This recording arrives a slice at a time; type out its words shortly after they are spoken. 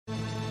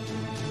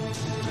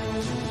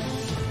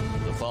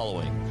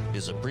following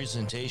is a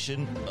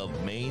presentation of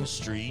Main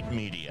Street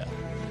Media,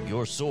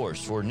 your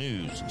source for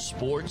news,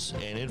 sports,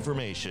 and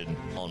information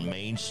on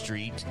Main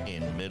Street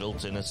in Middle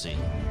Tennessee.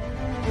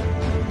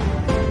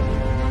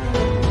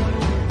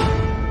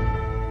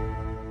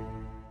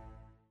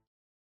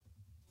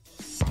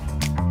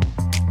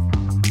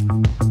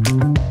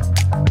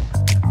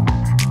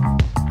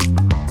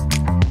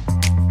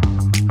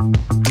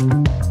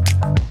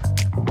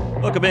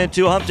 Welcome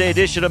into a Hump Day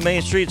edition of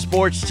Main Street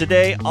Sports.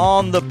 Today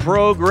on the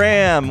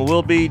program,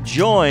 we'll be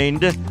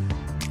joined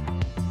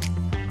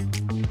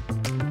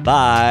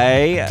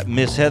by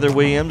Miss Heather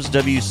Williams,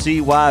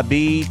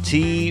 WCYB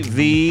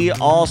TV.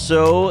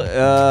 Also,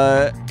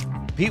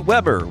 Pete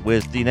Weber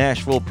with the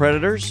Nashville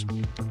Predators.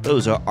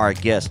 Those are our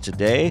guests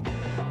today.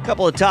 A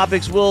couple of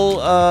topics we'll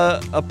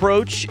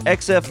approach.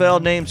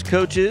 XFL names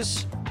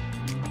coaches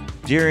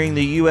during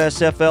the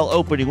USFL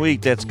opening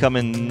week that's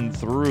coming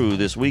through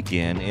this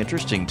weekend.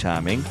 Interesting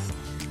timing.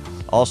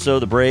 Also,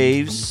 the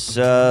Braves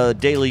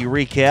daily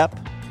recap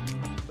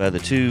by the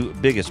two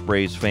biggest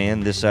Braves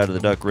fan this side of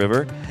the Duck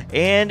River.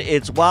 And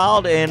it's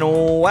Wild and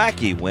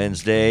Wacky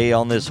Wednesday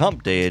on this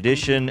Hump Day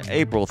edition,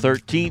 April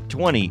 13th,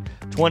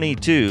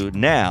 2022.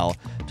 Now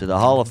to the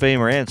Hall of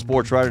Famer and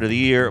Sports Writer of the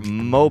Year,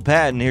 Mo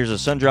Patton. Here's a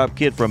Sundrop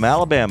kid from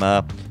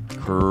Alabama,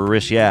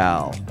 Chris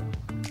Yao.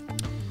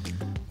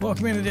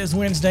 Welcome in. It is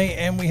Wednesday,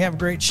 and we have a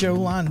great show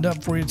lined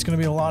up for you. It's going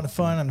to be a lot of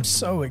fun. I'm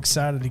so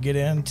excited to get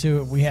into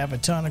it. We have a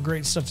ton of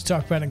great stuff to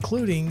talk about,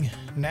 including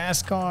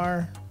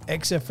NASCAR,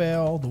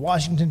 XFL, the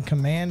Washington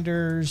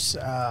Commanders,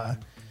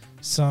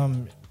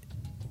 some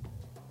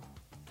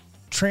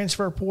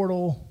transfer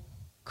portal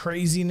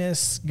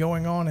craziness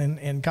going on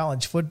in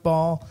college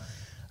football.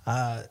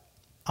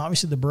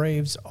 Obviously, the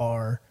Braves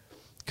are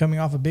coming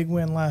off a big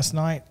win last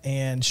night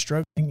and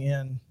struggling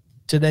in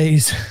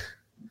today's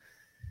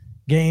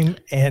game,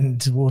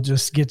 and we'll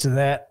just get to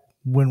that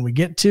when we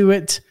get to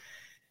it.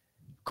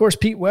 Of course,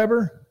 Pete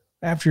Weber,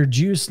 after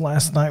Juice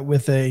last night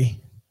with a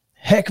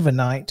heck of a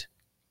night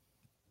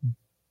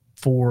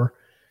for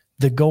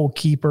the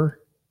goalkeeper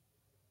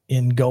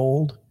in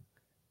gold.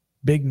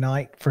 Big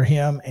night for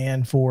him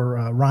and for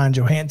Ryan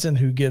Johansson,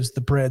 who gives the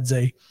Preds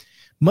a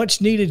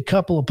much-needed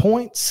couple of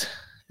points.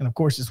 And, of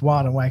course, it's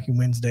Wild and Wacky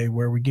Wednesday,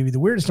 where we give you the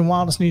weirdest and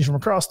wildest news from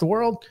across the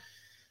world.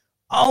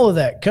 All of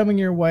that coming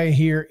your way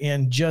here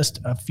in just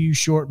a few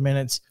short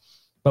minutes.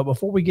 But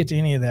before we get to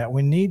any of that,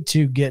 we need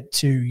to get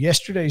to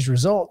yesterday's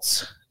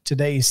results,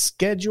 today's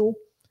schedule,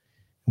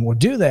 and we'll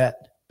do that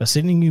by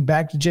sending you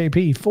back to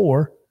JP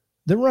for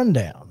the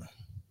rundown.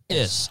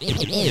 This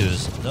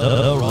is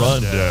the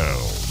rundown.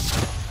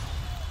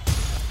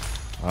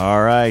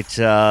 All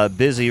right,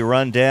 busy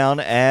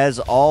rundown as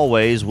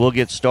always. We'll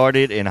get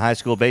started in high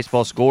school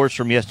baseball scores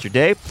from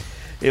yesterday.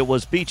 It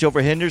was Beach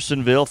over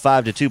Hendersonville,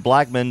 5-2.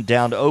 Blackman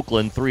down to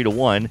Oakland,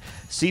 3-1.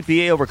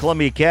 CPA over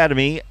Columbia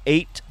Academy,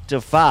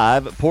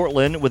 8-5.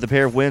 Portland with a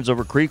pair of wins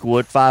over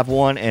Creekwood,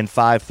 5-1 and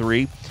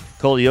 5-3.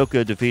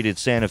 Colioca defeated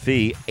Santa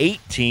Fe,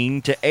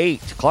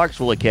 18-8.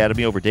 Clarksville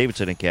Academy over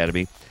Davidson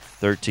Academy,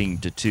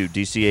 13-2.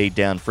 DCA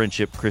down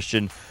Friendship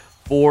Christian,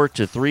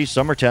 4-3.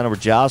 Summertown over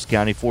Giles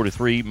County,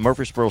 4-3.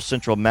 Murfreesboro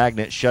Central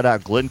Magnet shut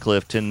out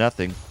Glencliff,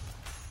 10-0.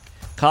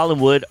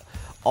 Collinwood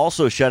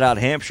also shut out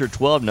Hampshire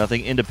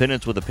 12-0.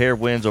 Independence with a pair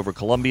of wins over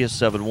Columbia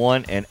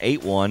 7-1 and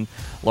 8-1.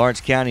 Lawrence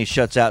County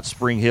shuts out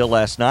Spring Hill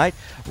last night.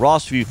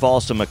 Rossview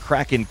falls to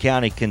McCracken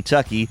County,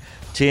 Kentucky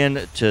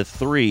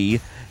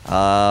 10-3.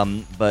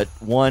 But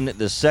won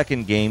the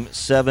second game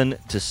 7-6.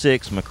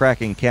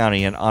 McCracken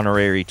County, an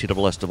honorary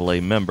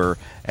TSSAA member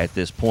at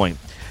this point.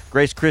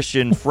 Grace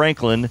Christian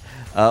Franklin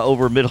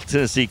over Middle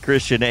Tennessee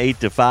Christian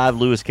 8-5.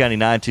 Lewis County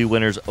 9-2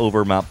 winners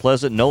over Mount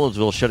Pleasant.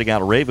 Nolensville shutting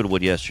out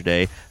Ravenwood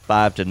yesterday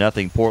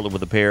 5-0. Portland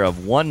with a pair of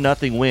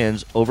 1-0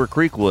 wins over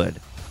Creekwood.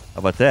 How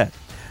about that?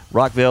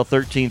 Rockville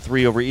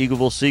 13-3 over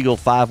Eagleville. Siegel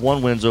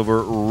 5-1 wins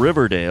over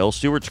Riverdale.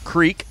 Stewart's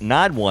Creek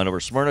 9-1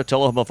 over Smyrna.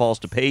 Tullahoma falls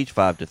to Page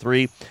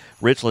 5-3.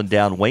 Richland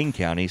down Wayne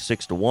County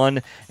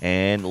 6-1.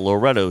 And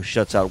Loretto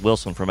shuts out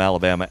Wilson from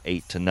Alabama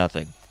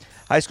 8-0.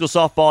 High school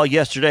softball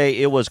yesterday,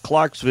 it was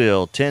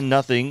Clarksville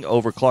 10-0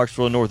 over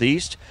Clarksville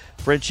Northeast.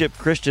 Friendship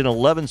Christian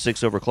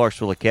 11-6 over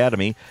Clarksville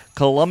Academy.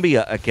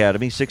 Columbia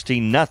Academy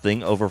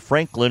 16-0 over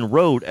Franklin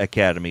Road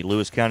Academy.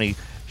 Lewis County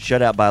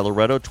shut out by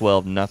Loretto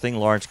 12-0.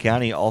 Lawrence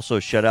County also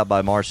shut out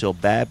by Mars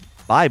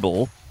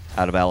Bible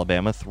out of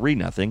Alabama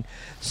 3-0.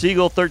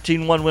 Siegel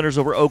 13-1 winners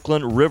over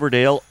Oakland.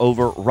 Riverdale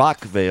over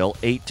Rockvale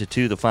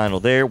 8-2 the final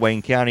there.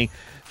 Wayne County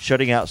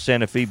shutting out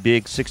Santa Fe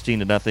big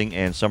 16-0,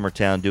 and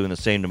Summertown doing the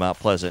same to Mount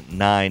Pleasant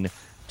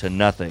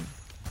 9-0.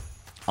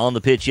 On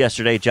the pitch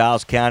yesterday,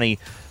 Giles County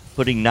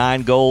putting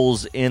 9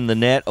 goals in the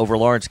net over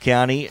Lawrence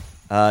County,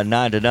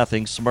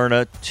 9-0.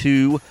 Smyrna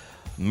 2,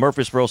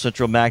 Murfreesboro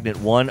Central Magnet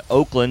 1.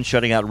 Oakland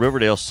shutting out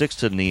Riverdale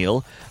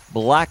 6-0.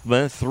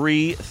 Blackman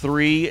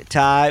 3-3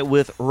 tie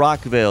with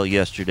Rockville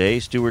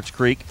yesterday. Stewart's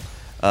Creek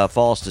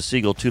falls to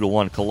Siegel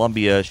 2-1.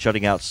 Columbia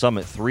shutting out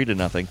Summit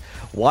 3-0.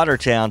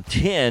 Watertown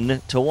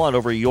 10-1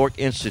 over York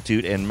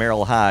Institute, and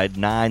Merrill Hyde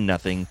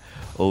 9-0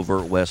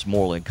 over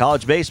Westmoreland.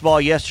 College baseball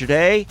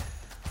yesterday.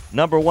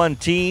 Number 1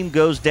 team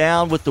goes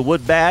down with the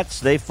Wood Bats.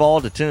 They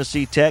fall to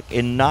Tennessee Tech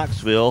in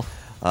Knoxville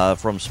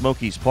from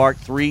Smokies Park,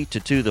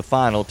 3-2 the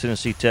final.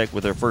 Tennessee Tech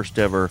with their first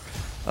ever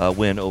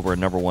win over a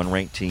number 1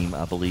 ranked team,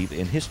 I believe,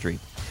 in history.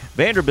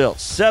 Vanderbilt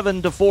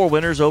 7-4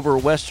 winners over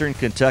Western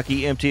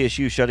Kentucky.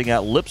 MTSU shutting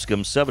out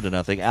Lipscomb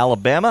 7-0.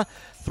 Alabama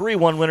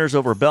 3-1 winners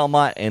over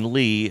Belmont, and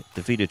Lee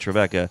defeated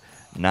Trevecca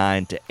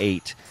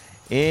 9-8.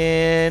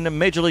 In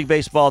Major League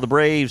Baseball, the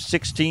Braves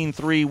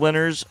 16-3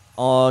 winners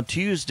on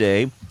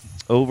Tuesday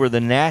over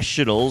the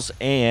Nationals,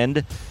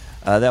 and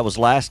that was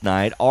last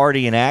night.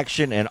 Already in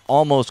action and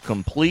almost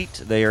complete.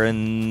 They are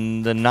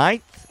in the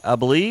 9th, I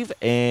believe,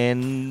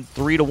 and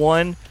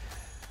 3-1.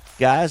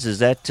 Guys, is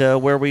that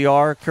where we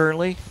are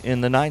currently in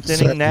the 9th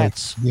inning,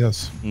 Nats?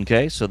 Yes.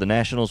 Okay, so the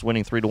Nationals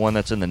winning 3-1.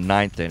 That's in the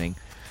 9th inning.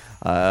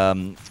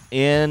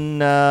 In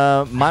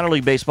minor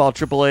league baseball,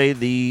 AAA,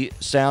 the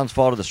Sounds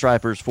fall to the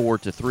Stripers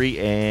 4-3,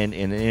 and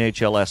in the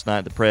NHL last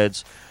night, the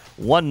Preds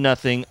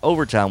 1-0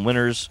 overtime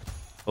winners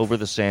over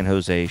the San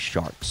Jose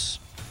Sharks.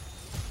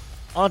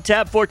 On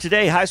tap for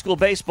today, high school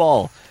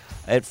baseball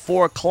at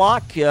 4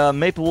 o'clock.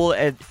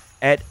 Maplewood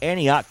at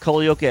Antioch,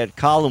 Colioca at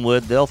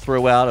Collinwood. They'll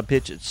throw out a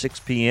pitch at 6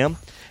 p.m.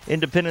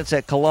 Independence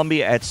at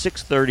Columbia at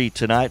 6:30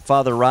 tonight.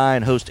 Father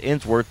Ryan hosts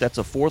Innsworth. That's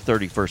a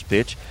 4:30 first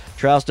pitch.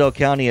 Trousdale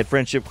County at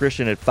Friendship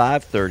Christian at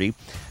 5:30.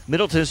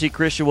 Middle Tennessee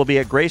Christian will be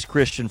at Grace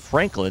Christian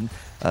Franklin.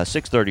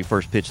 6:30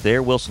 first pitch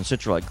there. Wilson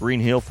Central at Green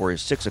Hill for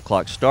his 6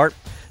 o'clock start.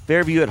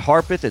 Fairview at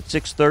Harpeth at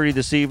 6:30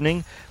 this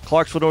evening.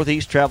 Clarksville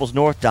Northeast travels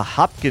north to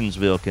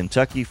Hopkinsville,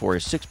 Kentucky for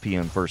his 6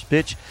 p.m. first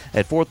pitch.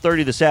 At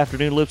 4:30 this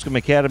afternoon, Lipscomb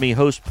Academy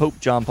hosts Pope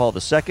John Paul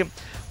II.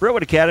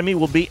 Brentwood Academy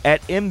will be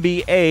at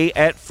MBA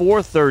at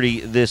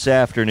 4:30 this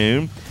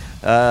afternoon.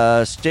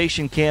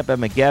 Station camp at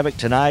McGavock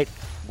tonight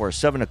for a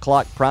 7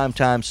 o'clock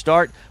primetime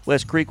start.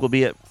 West Creek will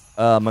be at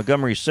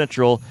Montgomery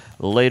Central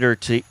later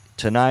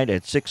tonight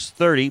at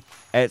 6:30.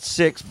 At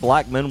 6,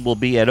 Blackman will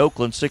be at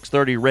Oakland.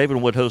 6:30,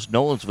 Ravenwood hosts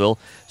Nolensville.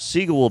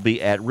 Siegel will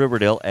be at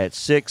Riverdale at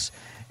 6.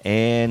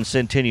 And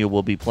Centennial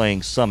will be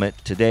playing Summit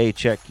today.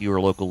 Check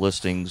your local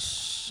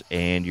listings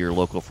and your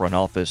local front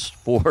office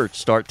for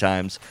start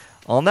times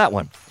on that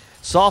one.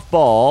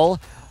 Softball,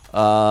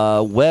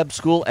 Webb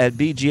School at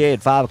BGA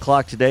at 5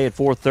 o'clock today. At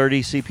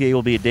 4:30, CPA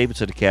will be at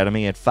Davidson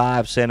Academy. At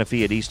 5, Santa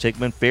Fe at East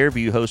Hickman.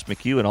 Fairview hosts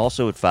McEwen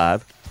also at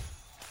 5.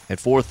 At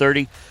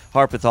 4:30,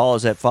 Harpeth Hall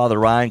is at Father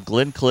Ryan.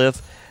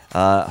 Glencliff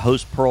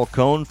hosts Pearl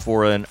Cone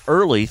for an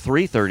early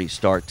 3:30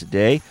 start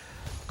today.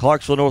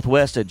 Clarksville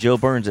Northwest at Joe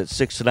Burns at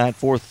 6 tonight.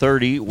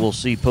 4:30, we'll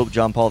see Pope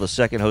John Paul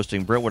II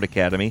hosting Brentwood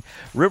Academy.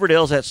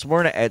 Riverdale's at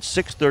Smyrna at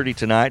 6:30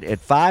 tonight. At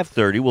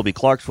 5:30 will be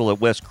Clarksville at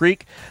West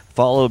Creek,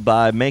 followed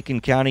by Macon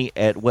County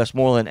at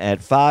Westmoreland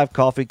at 5.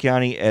 Coffee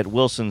County at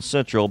Wilson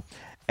Central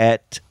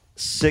at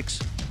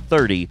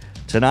 6:30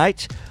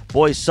 tonight.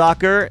 Boys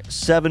soccer,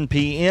 7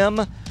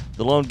 p.m.,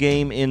 the lone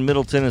game in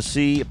Middle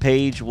Tennessee.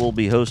 Page will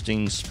be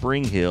hosting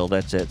Spring Hill.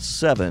 That's at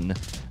 7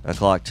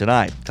 o'clock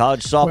tonight.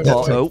 College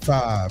softball. That's at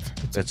 5.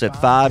 It's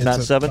at 5, not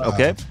at 7. 5.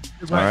 Okay.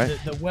 Right. All right.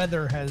 The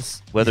weather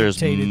has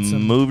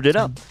moved it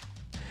up.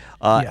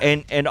 Yeah.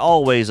 And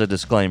always a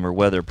disclaimer,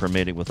 weather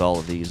permitting with all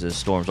of these, as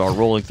storms are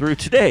rolling through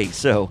today.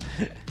 So,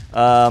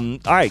 all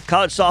right,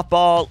 college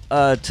softball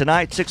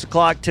tonight, 6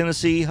 o'clock,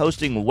 Tennessee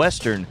hosting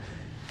Western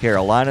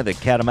Carolina, the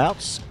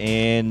Catamounts,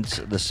 and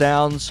the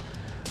Sounds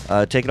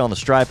taking on the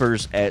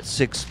Stripers at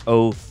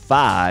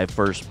 6:05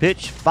 first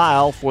pitch.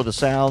 Foul for the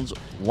Sounds,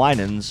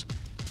 Winans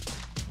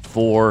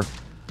for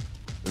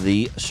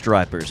the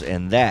Stripers.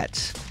 And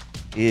that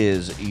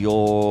is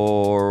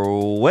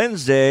your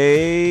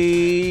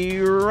Wednesday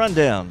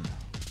rundown.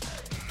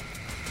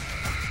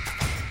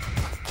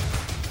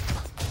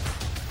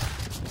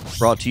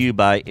 Brought to you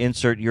by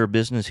Insert Your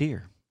Business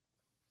Here.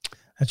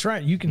 That's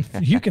right. You can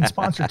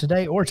sponsor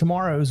today or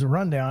tomorrow's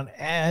rundown.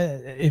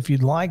 If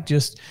you'd like,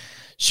 just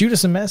shoot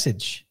us a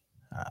message.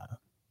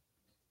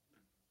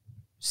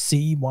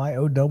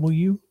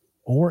 CYOW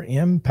or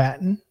M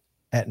Patton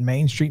at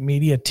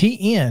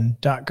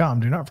mainstreetmediatn.com.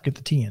 Do not forget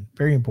the TN.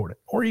 Very important.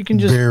 Or you can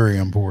just very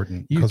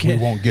important, because we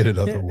won't get it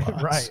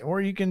otherwise. Right. Or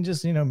you can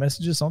just,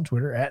 message us on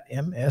Twitter at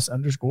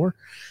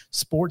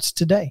MS_sports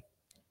today.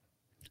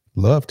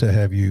 Love to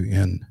have you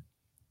in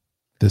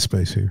this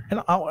space here.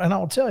 And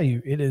I'll tell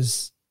you, it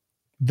is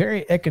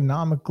very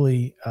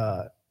economically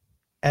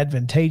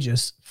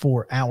advantageous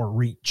for our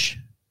reach.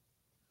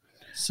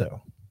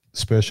 So,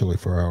 especially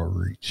for our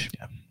reach.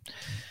 Yeah.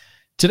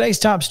 Today's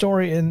top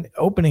story and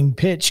opening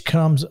pitch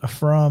comes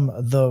from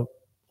the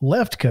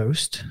left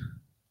coast,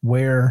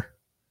 where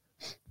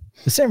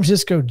the San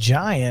Francisco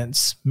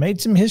Giants made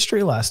some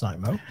history last night,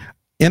 Mo.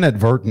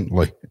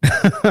 Inadvertently.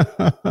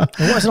 It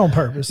wasn't on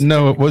purpose.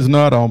 No, it was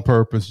not on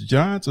purpose.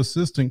 Giants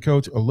assistant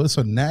coach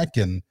Alyssa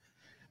Nacken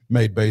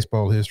made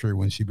baseball history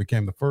when she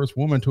became the first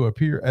woman to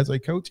appear as a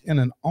coach in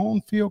an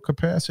on-field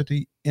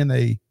capacity in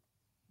a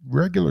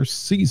regular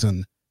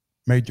season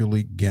major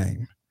league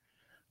game.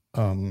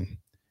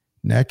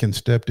 Nacken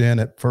stepped in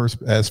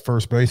as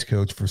first base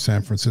coach for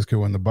San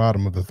Francisco in the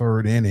bottom of the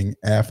third inning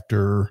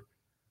after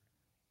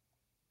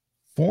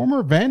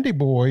former Vandy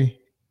boy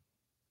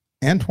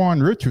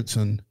Antoine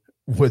Richardson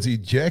was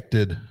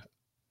ejected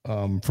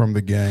from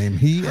the game.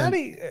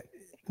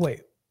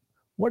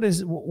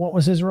 What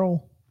was his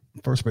role?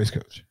 First base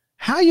coach.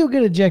 How you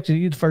get ejected?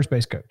 You the first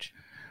base coach?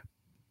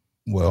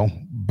 Well,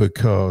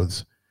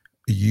 because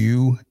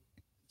you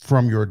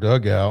from your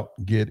dugout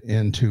get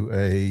into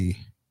a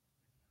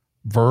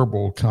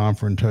verbal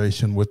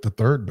confrontation with the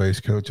third base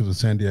coach of the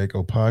San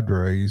Diego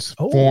Padres,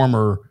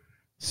 former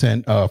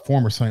St.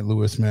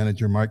 Louis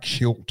manager Mike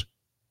Shildt,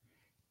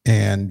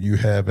 and you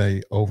have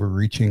a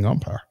overreaching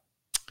umpire.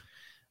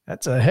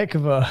 That's a heck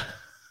of a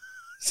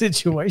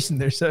situation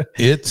there. So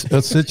it's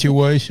a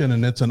situation,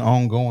 and it's an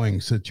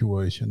ongoing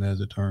situation, as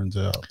it turns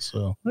out.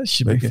 So that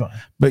should be fun.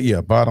 But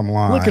yeah, bottom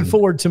line, looking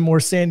forward to more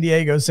San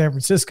Diego, San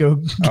Francisco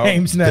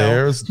games now.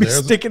 There's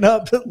sticking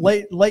up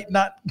late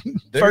night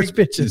first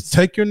pitches.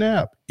 Take your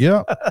nap.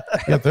 Yeah,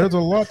 yeah. There's a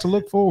lot to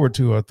look forward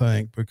to, I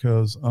think,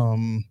 because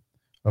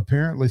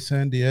apparently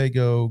San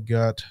Diego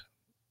got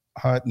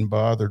hot and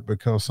bothered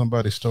because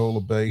somebody stole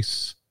a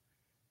base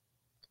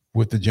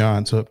with the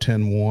Giants up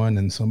 10-1,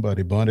 and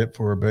somebody bunted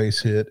for a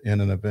base hit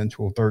in an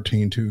eventual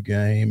 13-2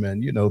 game,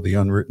 and the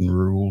unwritten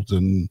rules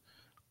and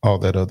all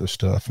that other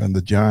stuff. And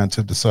the Giants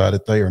have decided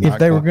they are not.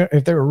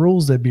 If there were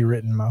rules, they'd be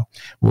written, Mo.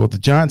 Well, the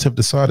Giants have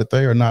decided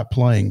they are not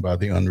playing by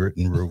the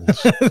unwritten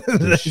rules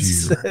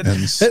this year.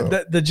 And so,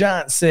 the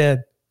Giants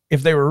said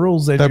if there were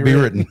rules, they'd be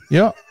written.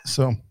 Yeah.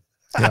 So,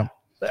 yeah.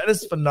 That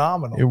is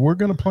phenomenal. Yeah, we're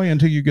going to play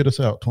until you get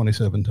us out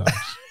 27 times.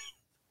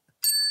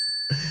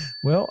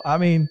 Well, I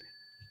mean,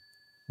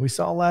 we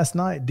saw last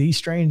night D.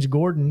 Strange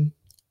Gordon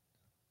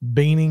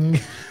beaning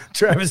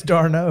Travis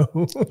d'Arnaud.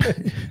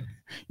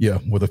 Yeah,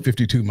 with a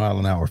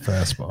 52-mile-an-hour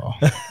fastball.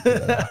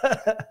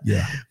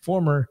 Yeah.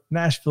 Former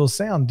Nashville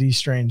Sound D.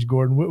 Strange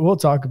Gordon. We'll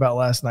talk about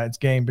last night's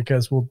game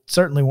because we'll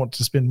certainly want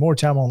to spend more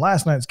time on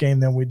last night's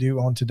game than we do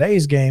on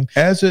today's game.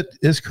 As it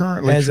is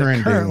currently trending.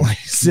 It currently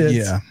sits.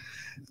 Yeah.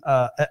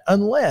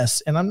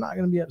 Unless, and I'm not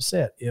going to be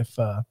upset if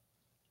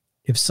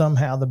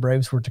somehow the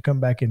Braves were to come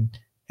back and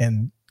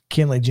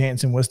Kenley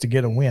Jansen was to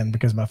get a win,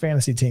 because my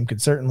fantasy team could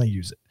certainly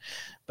use it.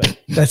 But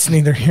that's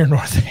neither here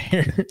nor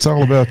there. It's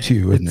all about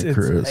you, isn't it,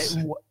 Chris?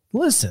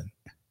 Listen,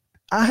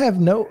 I have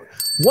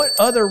what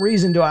other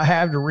reason do I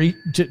have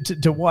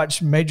to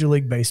watch Major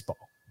League Baseball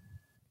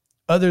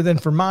other than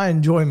for my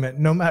enjoyment,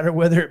 no matter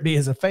whether it be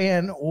as a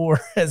fan or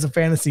as a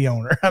fantasy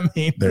owner? I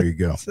mean, there you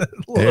go.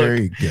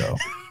 There you go.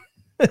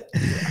 Yeah.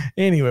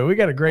 Anyway, we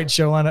got a great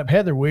show lineup.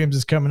 Heather Williams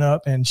is coming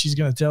up, and she's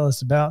going to tell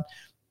us about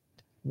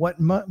what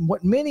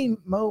many,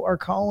 Mo, are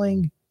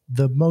calling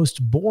the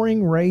most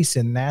boring race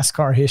in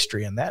NASCAR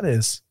history, and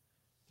that's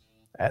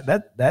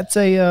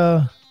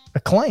a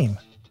claim,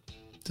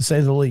 to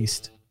say the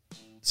least.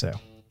 So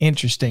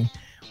interesting.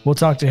 We'll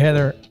talk to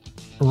Heather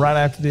right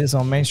after this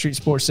on Main Street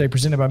Sports Day,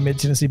 presented by Mid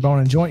Tennessee Bone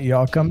and Joint.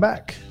 Y'all come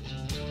back.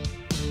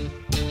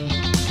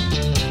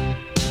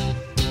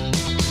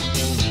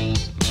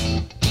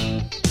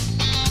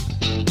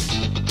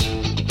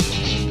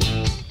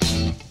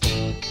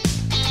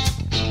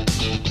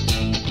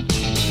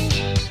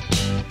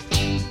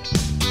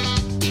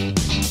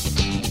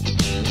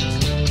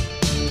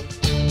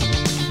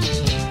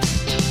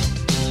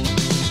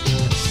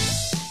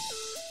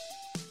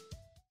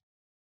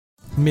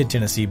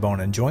 Mid-Tennessee Bone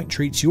and Joint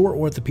treats your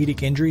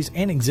orthopedic injuries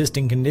and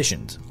existing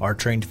conditions. Our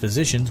trained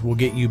physicians will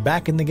get you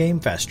back in the game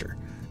faster.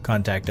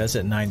 Contact us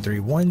at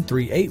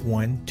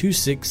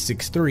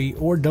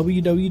 931-381-2663 or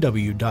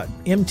www.mtbj.net.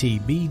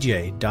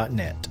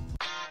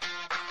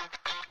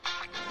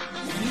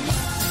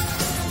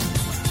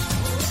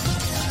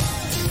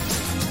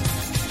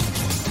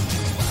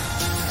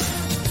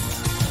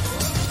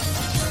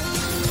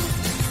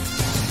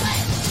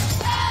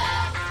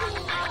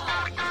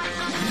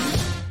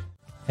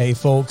 Hey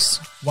folks,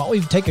 while we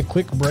take a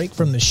quick break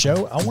from the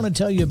show, I want to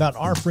tell you about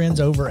our friends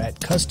over at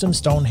Custom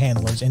Stone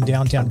Handlers in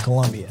downtown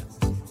Columbia.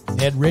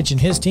 Ed Rich and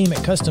his team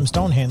at Custom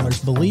Stone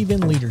Handlers believe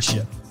in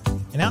leadership.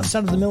 And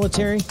outside of the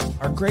military,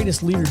 our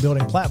greatest leader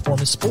building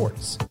platform is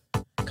sports.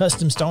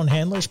 Custom Stone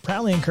Handlers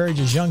proudly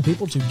encourages young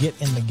people to get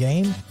in the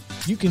game.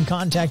 You can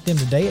contact them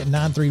today at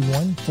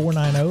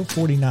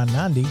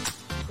 931-490-4990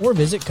 or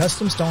visit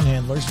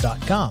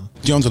CustomStonehandlers.com.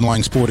 Jones &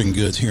 Lang Sporting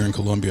Goods here in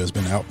Columbia has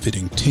been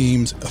outfitting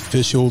teams,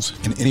 officials,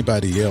 and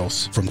anybody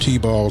else from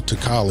T-ball to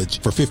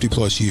college for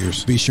 50-plus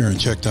years. Be sure and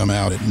check them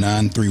out at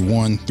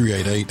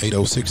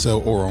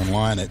 931-388-8060 or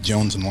online at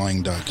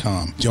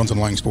jonesandlang.com. Jones &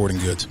 Lang Sporting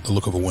Goods, the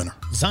look of a winner.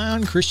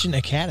 Zion Christian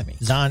Academy,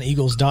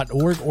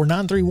 ZionEagles.org or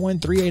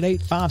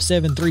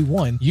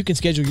 931-388-5731. You can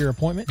schedule your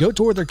appointment. Go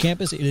tour their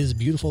campus. It is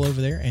beautiful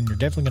over there, and you're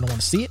definitely going to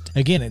want to see it.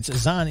 Again, it's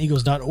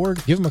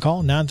ZionEagles.org. Give them a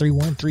call,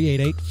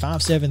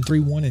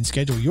 931-388-5731, and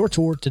schedule your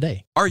tour today.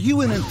 Are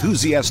you an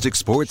enthusiastic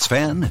sports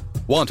fan?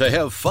 Want to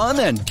have fun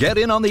and get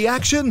in on the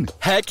action?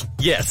 Heck,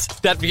 yes.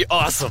 That'd be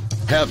awesome.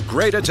 Have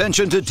great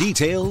attention to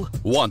detail?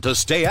 Want to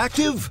stay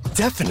active?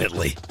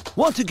 Definitely.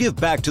 Want to give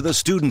back to the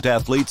student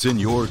athletes in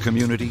your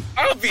community?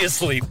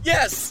 Obviously,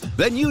 yes.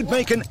 Then you'd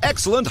make an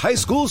excellent high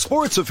school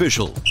sports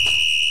official.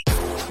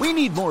 We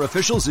need more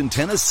officials in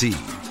Tennessee.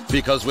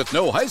 Because with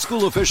no high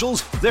school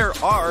officials, there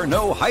are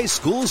no high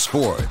school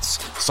sports.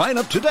 Sign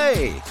up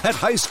today at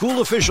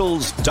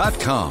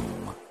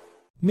highschoolofficials.com.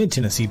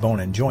 Mid-Tennessee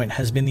Bone & Joint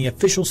has been the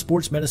official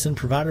sports medicine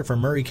provider for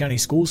Maury County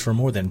Schools for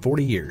more than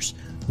 40 years.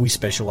 We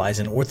specialize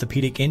in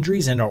orthopedic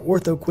injuries, and our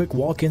OrthoQuick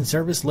walk-in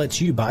service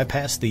lets you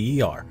bypass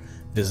the ER.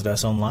 Visit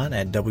us online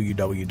at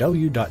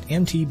www.mtbj.net.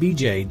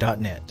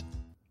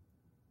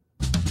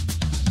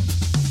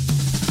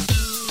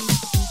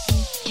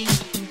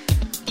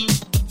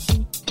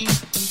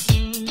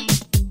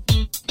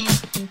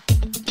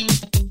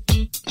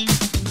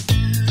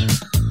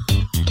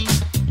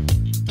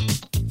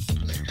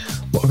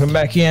 Welcome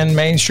back in.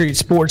 Main Street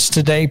Sports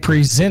Today,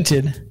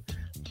 presented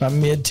by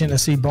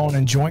Mid-Tennessee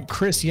Bone & Joint.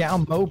 Chris Yao,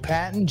 Mo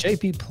Patton,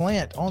 JP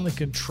Plant on the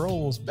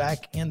controls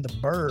back in the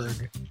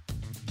Berg.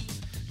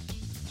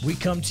 We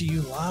come to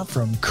you live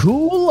from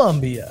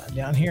Columbia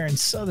down here in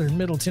southern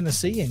Middle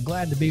Tennessee, and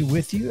glad to be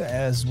with you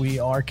as we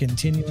are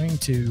continuing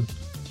to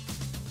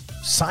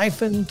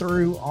siphon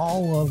through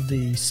all of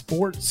the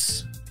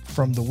sports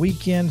from the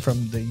weekend,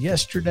 from the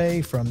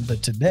yesterday, from the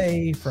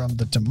today, from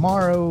the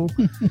tomorrow.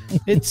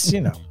 It's,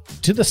 to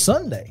the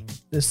Sunday,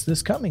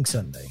 this coming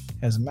Sunday,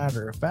 as a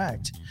matter of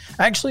fact.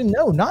 Actually,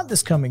 no, not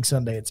this coming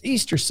Sunday. It's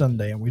Easter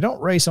Sunday, and we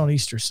don't race on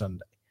Easter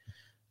Sunday.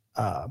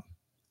 We'll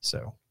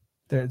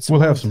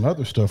have some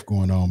other stuff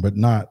going on, but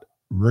not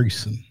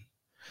racing.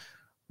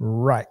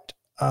 Right.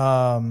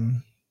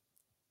 The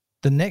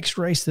next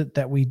race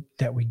that we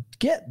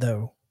get,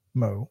 though,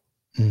 Mo,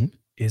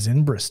 is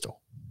in Bristol.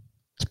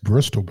 It's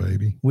Bristol,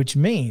 baby. Which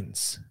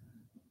means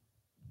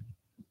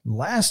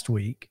last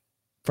week,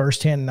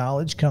 firsthand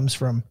knowledge comes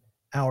from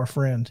our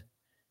friend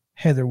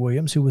Heather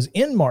Williams, who was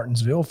in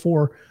Martinsville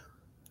for,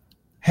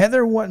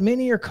 Heather, what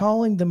many are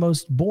calling the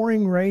most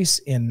boring race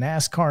in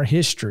NASCAR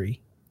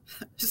history.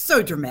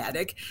 So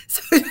dramatic.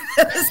 So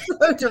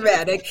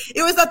dramatic.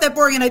 It was not that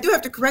boring. And I do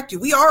have to correct you.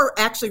 We are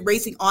actually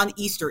racing on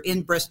Easter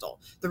in Bristol.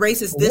 The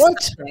race is this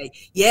Sunday.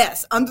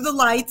 Yes, under the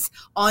lights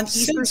on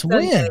Easter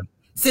Sunday. When?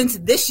 Since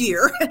this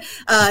year.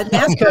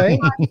 NASCAR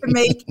wants to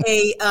make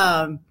a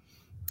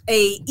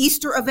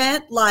Easter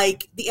event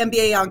like the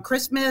NBA on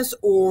Christmas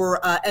or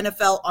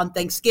NFL on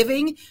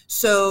Thanksgiving.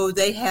 So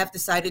they have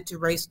decided to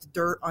race the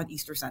dirt on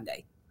Easter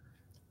Sunday.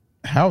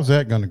 How's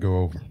that going to go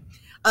over?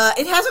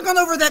 It hasn't gone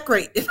over that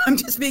great, if I'm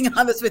just being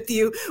honest with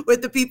you,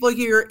 with the people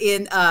here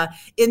in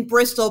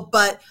Bristol.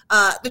 But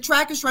the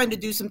track is trying to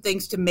do some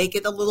things to make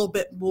it a little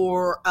bit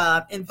more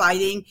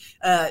inviting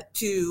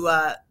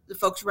to the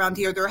folks around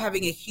here. They're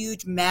having a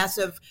huge,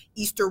 massive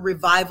Easter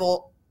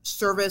revival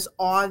service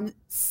on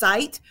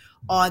site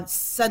on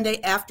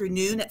Sunday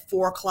afternoon at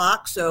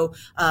 4:00. So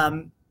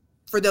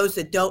for those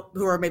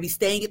who are maybe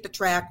staying at the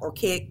track or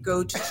can't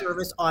go to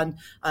service on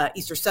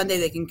Easter Sunday,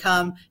 they can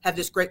come have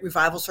this great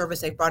revival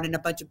service. They brought in a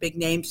bunch of big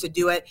names to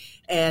do it.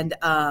 And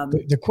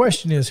the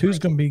question is, who's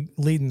going to be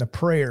leading the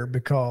prayer?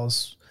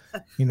 Because,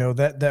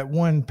 that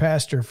one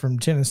pastor from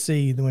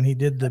Tennessee, when he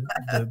did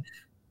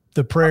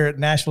the prayer at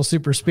Nashville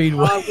Super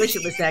Speedway. Oh, I wish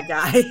it was that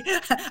guy.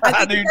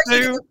 I do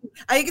too.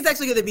 I think it's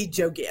actually going to be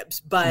Joe Gibbs,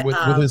 but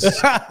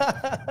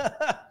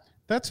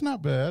that's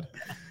not bad.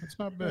 That's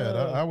not bad.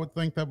 I would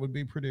think that would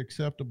be pretty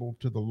acceptable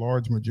to the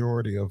large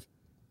majority of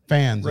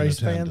fans. Race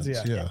fans,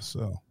 yeah.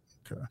 So,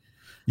 okay.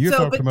 You're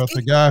talking about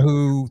the guy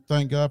who,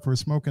 thank God for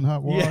smoking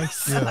hot water?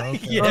 Yes. Yeah,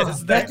 okay.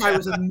 Yes, that guy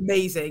was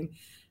amazing.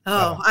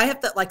 I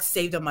have that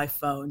saved on my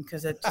phone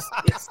because it's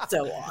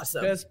so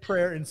awesome. Best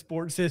prayer in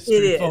sports history,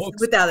 it is, folks.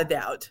 without a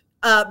doubt.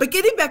 But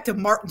getting back to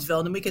Martinsville,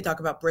 and then we could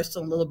talk about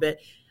Bristol in a little bit.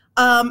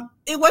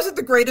 It wasn't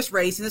the greatest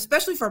race, and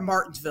especially for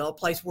Martinsville, a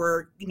place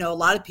where, a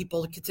lot of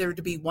people consider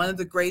to be one of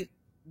the great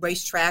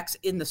racetracks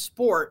in the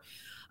sport.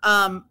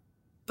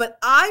 But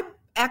I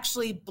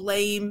actually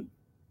blame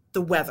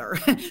the weather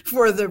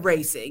for the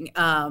racing.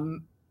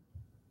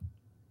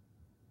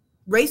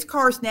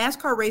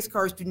 NASCAR race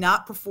cars do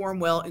not perform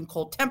well in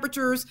cold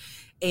temperatures,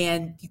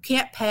 and you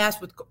can't pass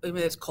when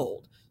it's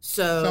cold.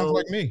 So sounds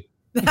like me.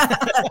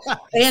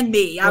 And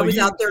me. I was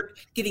out there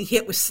getting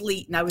hit with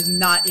sleet, and I was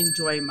not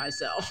enjoying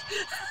myself.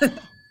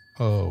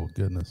 Oh,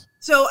 goodness.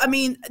 So,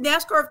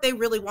 NASCAR, if they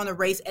really want to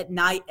race at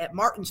night at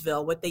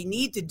Martinsville, what they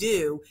need to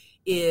do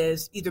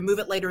is either move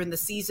it later in the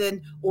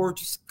season or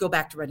just go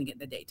back to running it in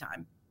the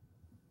daytime.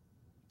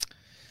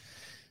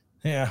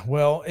 Yeah,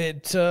 well,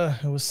 it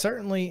was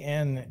certainly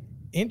an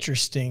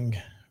interesting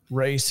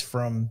race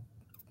from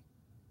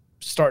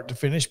start to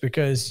finish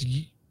because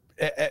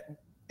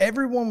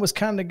everyone was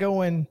kind of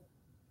going,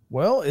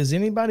 well, is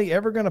anybody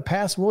ever going to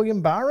pass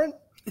William Byron?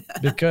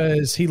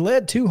 Because he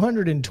led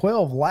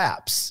 212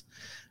 laps.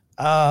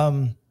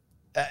 And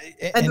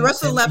the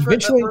rest of the laps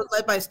were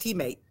led by his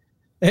teammate.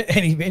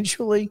 And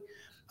eventually,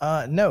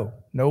 no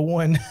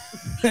one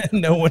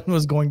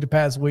was going to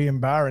pass William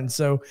Byron.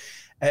 So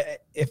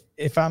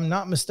if I'm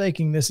not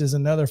mistaken, this is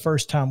another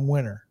first-time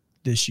winner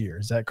this year.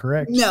 Is that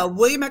correct? No,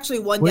 William actually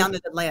won down in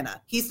Atlanta.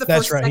 He's the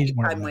first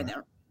second-time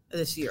winner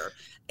this year.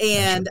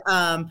 And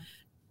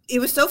It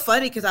was so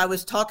funny because I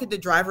was talking to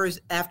drivers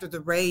after the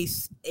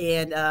race,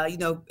 and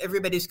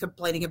everybody's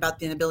complaining about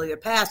the inability to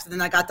pass. And then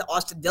I got to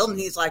Austin Dillon.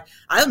 He's like,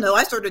 I don't know.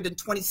 I started in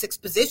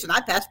 26th position. I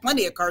passed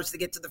plenty of cars to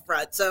get to the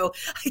front. So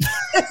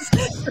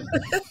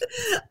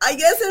I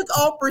guess it's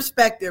all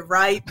perspective,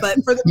 right?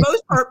 But for the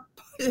most part,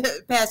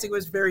 passing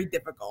was very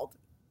difficult.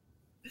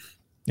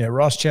 Yeah,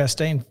 Ross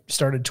Chastain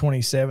started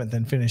 27th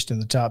and finished in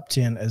the top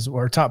 10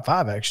 or top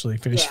 5, actually,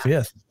 finished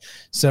 5th.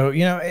 So,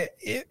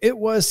 it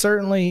was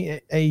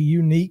certainly a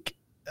unique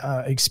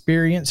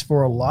experience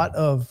for a lot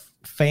of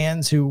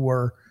fans who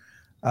were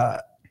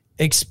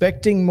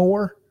expecting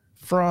more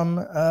from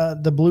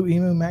the Blue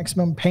Emu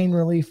Maximum Pain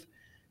Relief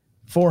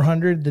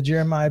 400, the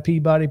Jeremiah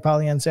Peabody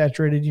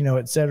polyunsaturated,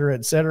 et cetera,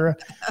 et cetera.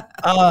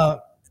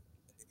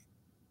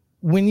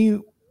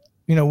 When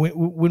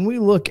we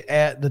look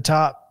at the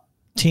top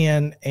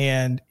 10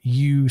 and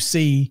you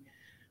see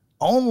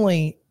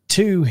only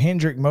 2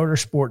 Hendrick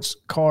Motorsports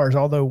cars,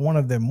 although one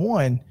of them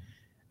won,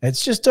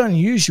 it's just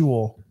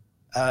unusual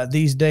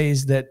these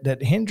days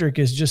that Hendrick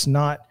is just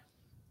not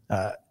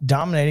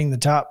dominating the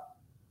top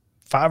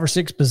 5 or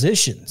 6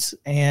 positions.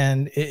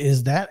 And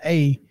is that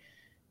a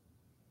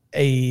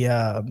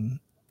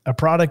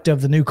product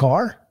of the new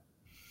car?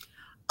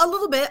 A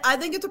little bit. I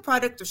think it's a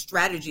product of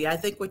strategy. I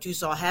think what you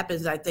saw happen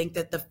is I think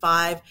that the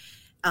 5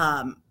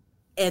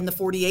 and the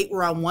 48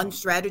 were on one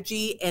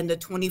strategy, and the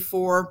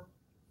 24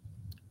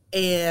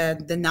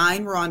 and the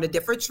 9 were on a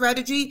different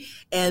strategy.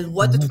 And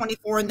what the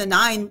 24 and the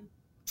 9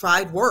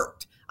 tried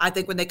worked. I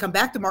think when they come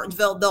back to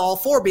Martinsville, they'll all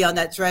 4 be on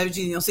that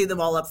strategy, and you'll see them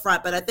all up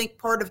front. But I think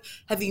part of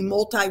having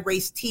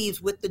multi-race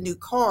teams with the new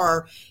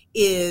car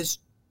is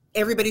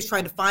everybody's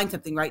trying to find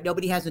something, right?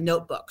 Nobody has a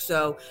notebook.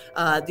 So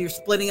they're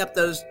splitting up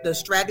those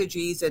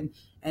strategies, and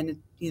at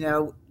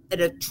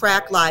a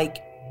track like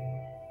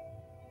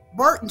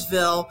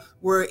Martinsville,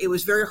 where it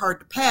was very hard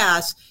to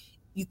pass,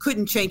 you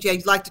couldn't change. Yeah,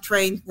 you'd like to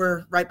train.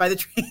 We're right by the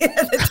train.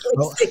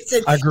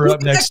 I grew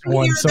up next to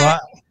one, so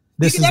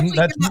that's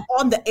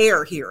on the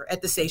air here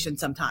at the station.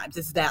 Sometimes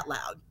it's that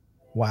loud.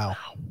 Wow,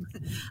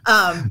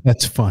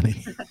 that's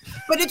funny.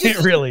 But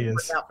it really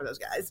is out for those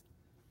guys.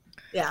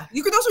 Yeah,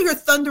 you can also hear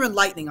thunder and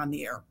lightning on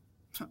the air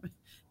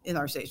in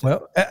our station.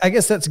 Well, I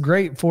guess that's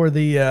great for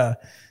the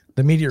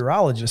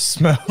meteorologists.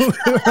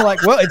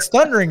 Like, well, it's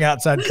thundering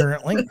outside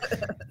currently.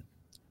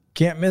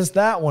 Can't miss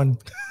that one.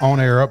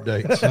 On-air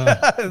updates.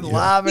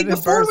 Live and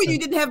before, when you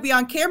didn't have me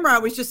on camera, I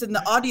was just in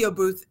the audio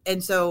booth,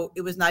 and so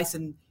it was nice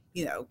and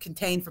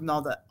contained from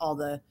all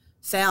the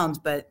sounds.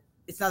 But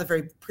it's not a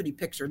very pretty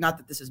picture. Not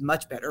that this is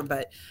much better,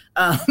 but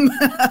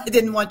I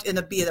didn't want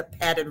to be in a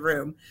padded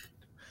room.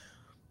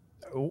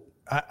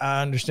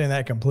 I understand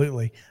that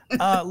completely.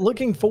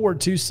 Looking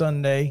forward to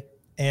Sunday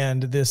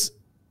and this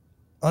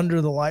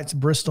Under the Lights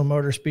Bristol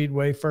Motor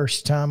Speedway,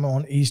 first time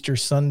on Easter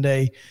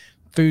Sunday.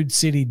 Food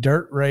City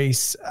dirt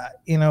race.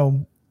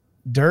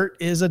 Dirt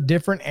is a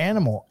different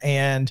animal,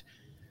 and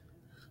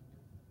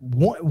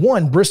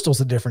one,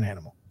 Bristol's a different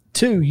animal.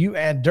 2, you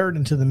add dirt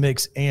into the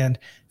mix and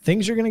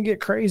things are going to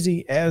get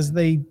crazy, as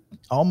they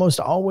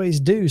almost always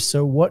do.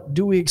 So what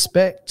do we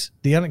expect?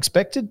 The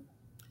unexpected?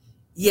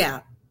 Yeah.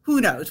 Who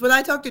knows? When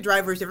I talk to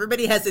drivers,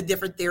 everybody has a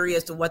different theory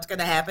as to what's going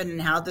to happen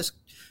and how this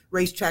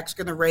racetrack's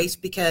going to race,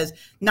 because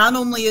not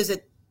only is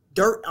it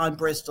dirt on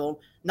Bristol,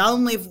 not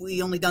only have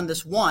we only done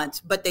this once,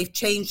 but they've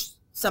changed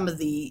some of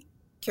the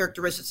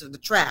characteristics of the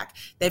track.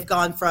 They've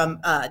gone from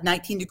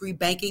 19-degree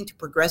banking to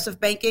progressive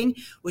banking,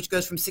 which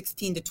goes from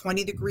 16 to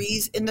 20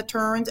 degrees in the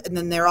turns. And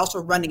then they're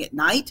also running at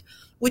night,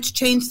 which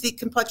changed the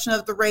complexion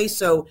of the race.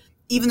 So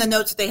even the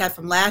notes that they had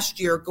from last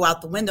year go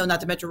out the window,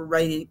 not to mention we're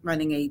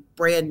running a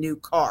brand new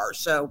car.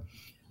 So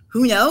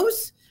who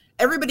knows?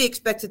 Everybody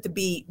expects it to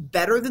be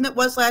better than it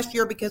was last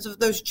year because of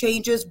those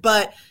changes,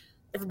 but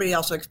everybody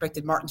also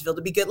expected Martinsville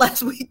to be good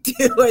last week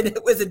too, and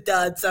it was a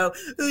dud. So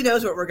who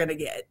knows what we're going to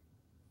get?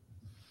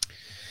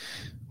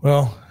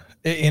 Well,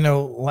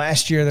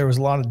 last year there was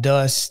a lot of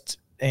dust,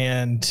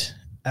 and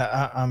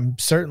I'm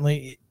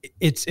certainly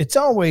it's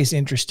always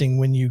interesting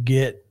when you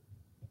get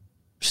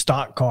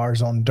stock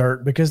cars on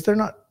dirt, because they're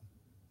not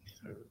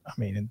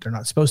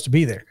supposed to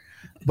be there.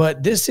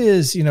 But this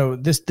is,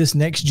 this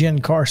next gen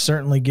car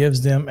certainly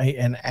gives them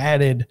an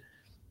added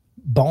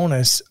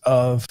bonus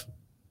of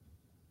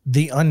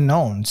the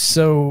unknown.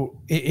 So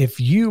if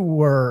you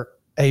were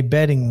a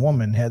betting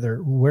woman, Heather,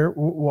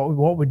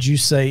 what would you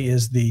say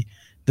is the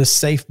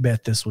safe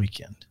bet this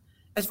weekend?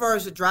 As far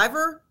as the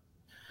driver,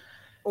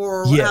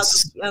 or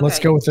yes, okay. Let's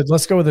go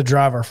with the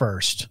driver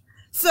first.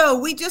 So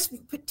we just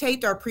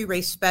taped our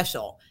pre-race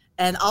special,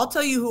 and I'll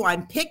tell you who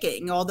I'm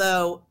picking.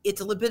 Although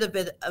it's a little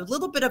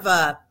bit of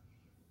a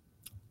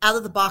out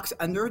of the box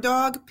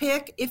underdog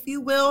pick, if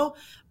you will,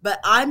 but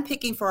I'm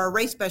picking for our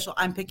race special.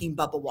 I'm picking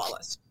Bubba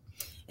Wallace.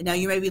 And now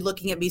you may be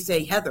looking at me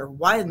saying, Heather,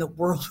 why in the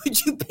world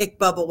would you pick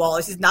Bubba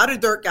Wallace? He's not a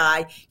dirt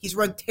guy. He's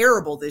run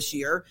terrible this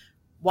year.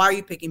 Why are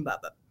you picking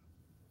Bubba?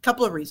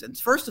 Couple of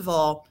reasons. First of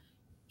all,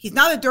 he's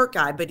not a dirt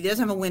guy, but he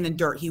doesn't have a win in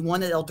dirt. He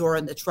won at Eldora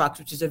in the trucks,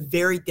 which is a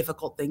very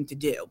difficult thing to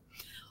do.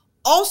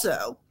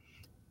 Also,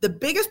 The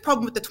biggest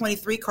problem with the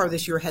 23 car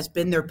this year has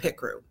been their pit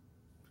crew.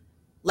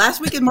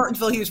 Last week in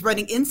Martinsville, he was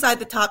running inside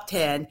the top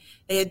 10.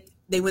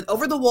 They went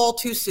over the wall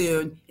too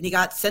soon, and he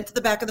got sent to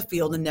the back of the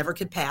field and never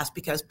could pass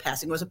because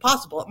passing was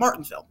impossible at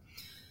Martinsville.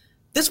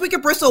 This week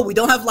at Bristol, we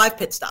don't have live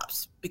pit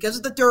stops. Because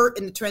of the dirt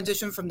and the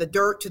transition from the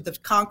dirt to the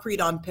concrete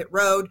on pit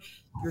road,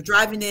 you're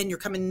driving in, you're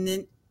coming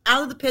in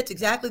out of the pits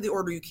exactly the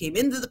order you came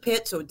into the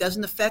pit, so it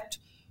doesn't affect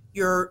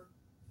your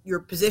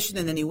position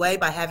in any way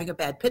by having a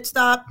bad pit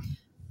stop.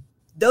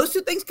 Those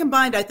two things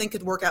combined, I think,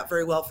 could work out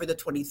very well for the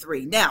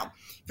 23. Now,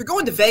 if you're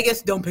going to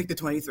Vegas, don't pick the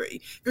 23.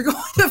 If you're going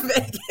to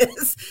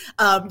Vegas,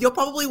 you'll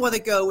probably want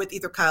to go with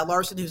either Kyle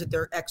Larson, who's a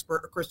dirt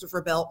expert, or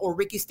Christopher Bell, or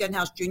Ricky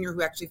Stenhouse Jr.,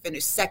 who actually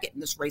finished second in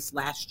this race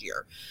last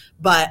year.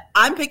 But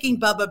I'm picking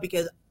Bubba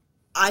because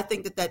I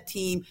think that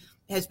team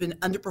has been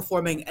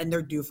underperforming and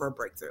they're due for a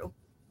breakthrough.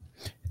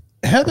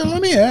 Heather,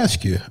 let me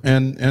ask you,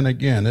 and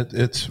again,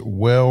 it's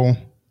well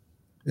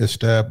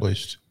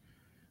established.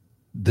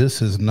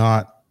 This is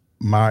not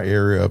my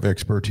area of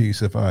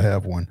expertise if I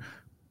have one,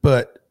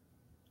 but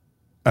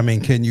I mean,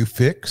 can you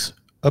fix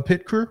a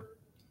pit crew?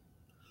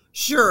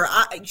 Sure.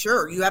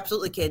 Sure. You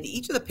absolutely can.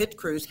 Each of the pit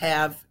crews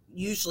have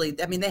usually,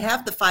 I mean, they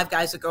have the 5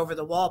 guys that go over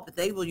the wall, but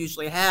they will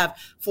usually have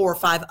 4 or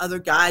 5 other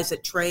guys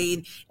that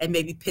train and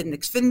maybe pit an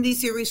Xfinity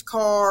Series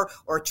car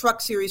or a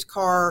Truck Series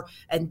car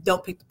and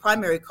don't pick the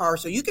primary car.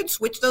 So you can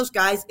switch those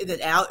guys in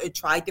and out and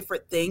try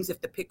different things if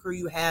the pit crew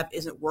you have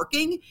isn't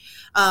working.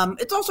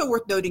 It's also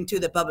worth noting, too,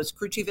 that Bubba's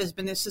crew chief has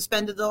been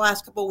suspended the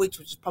last couple of weeks,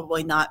 which is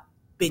probably not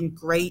been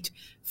great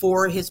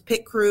for his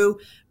pit crew,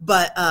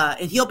 but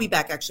and he'll be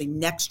back actually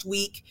next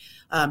week.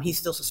 He's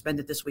still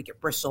suspended this week at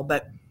Bristol,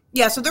 but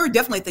yeah, so there are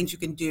definitely things you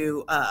can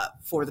do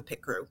for the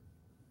pit crew.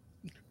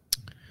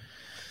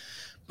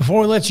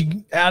 Before we let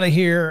you out of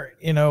here,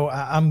 you know,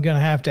 I'm going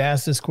to have to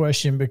ask this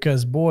question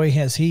because, boy,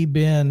 has he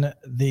been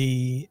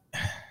the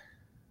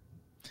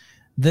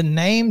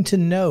name to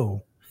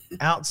know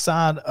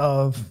outside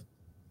of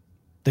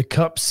the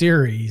Cup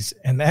Series,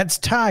 and that's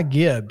Ty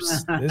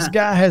Gibbs. This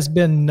guy has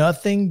been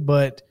nothing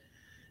but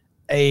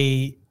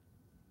a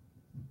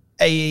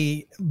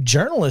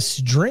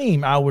journalist's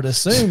dream, I would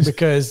assume,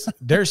 because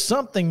there's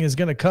something is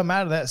going to come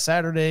out of that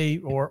Saturday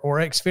or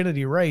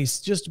Xfinity race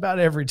just about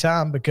every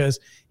time because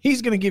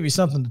he's going to give you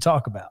something to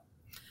talk about.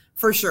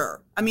 For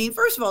sure. I mean,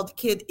 first of all, the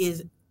kid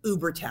is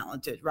uber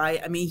talented,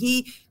 right? I mean,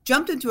 he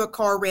jumped into a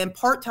car, ran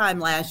part-time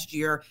last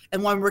year,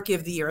 and won Rookie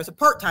of the Year as a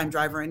part-time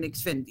driver in the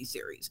Xfinity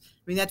Series.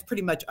 I mean, that's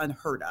pretty much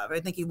unheard of. I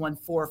think he won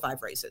 4 or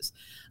 5 races.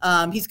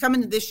 He's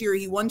coming to this year.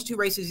 He won 2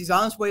 races. He's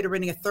on his way to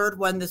winning a 3rd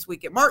one this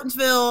week at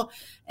Martinsville.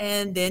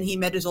 And then he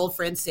met his old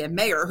friend Sam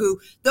Mayer, who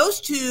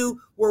those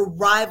two were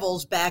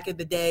rivals back in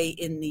the day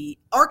in the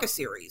ARCA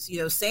Series.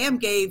 You know, Sam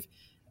gave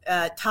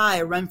Ty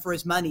a run for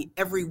his money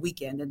every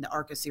weekend in the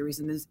ARCA Series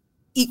and is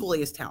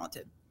equally as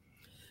talented.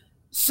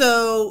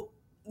 So,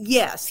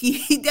 yes,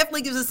 he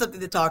definitely gives us something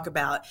to talk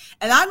about.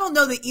 And I don't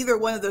know that either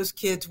one of those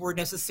kids were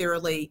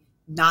necessarily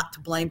not to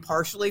blame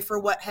partially for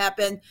what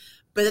happened.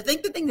 But I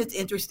think the thing that's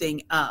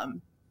interesting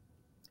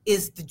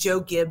is the Joe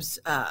Gibbs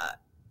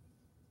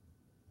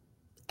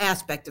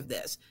aspect of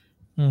this.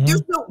 Mm-hmm.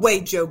 There's no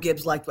way Joe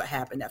Gibbs liked what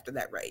happened after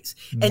that race.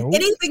 Nope. And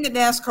anything that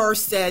NASCAR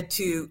said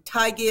to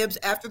Ty Gibbs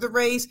after the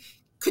race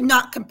could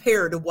not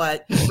compare to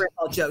what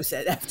Grandpa Joe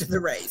said after the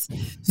race.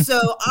 So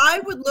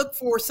I would look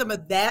for some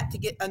of that to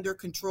get under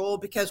control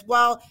because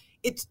while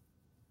it's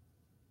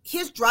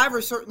his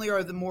drivers certainly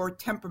are the more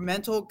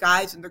temperamental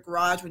guys in the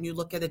garage when you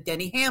look at a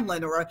Denny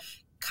Hamlin or a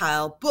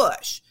Kyle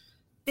Busch,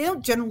 they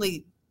don't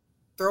generally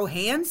throw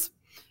hands.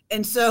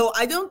 And so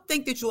I don't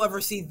think that you'll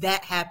ever see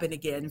that happen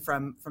again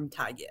from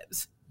Ty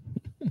Gibbs.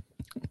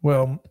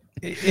 Well,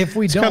 if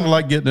we it's don't, kind of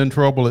like getting in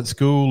trouble at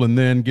school and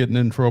then getting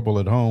in trouble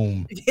at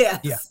home. Yes.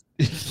 Yeah.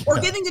 Or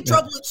getting in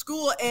trouble at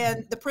school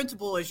and the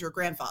principal is your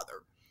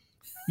grandfather.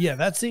 Yeah,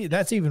 that's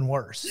even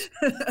worse.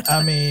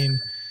 I mean,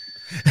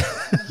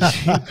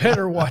 you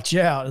better watch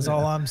out is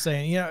all I'm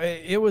saying. You know,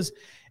 it was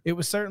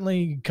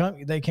certainly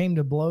they came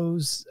to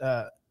blows.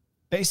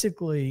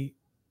 Basically,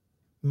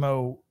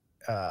 Mo,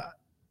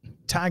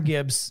 Ty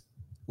Gibbs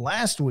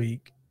last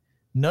week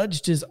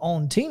nudged his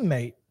own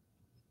teammate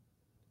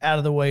out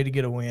of the way to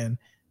get a win.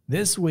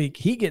 This week,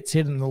 he gets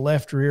hit in the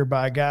left rear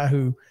by a guy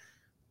who,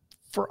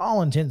 for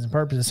all intents and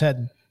purposes,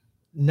 had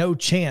no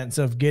chance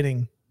of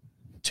getting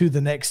to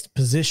the next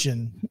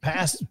position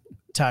past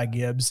Ty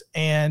Gibbs.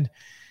 And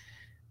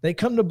they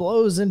come to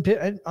blows on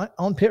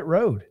pit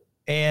road.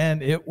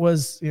 And it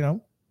was, you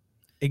know,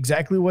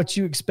 exactly what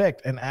you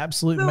expect, an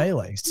absolute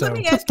melee. So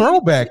it's a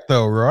throwback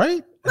though,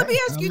 right? Let me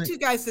ask you two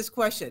guys this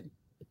question.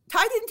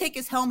 Ty didn't take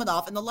his helmet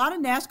off, and a lot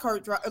of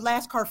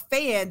NASCAR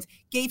fans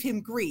gave him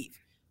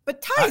grief.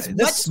 But Ty is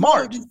much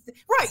smaller.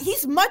 Right.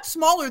 He's much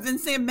smaller than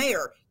Sam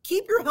Mayer.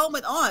 Keep your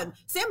helmet on.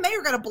 Sam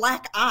Mayer got a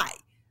black eye.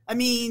 I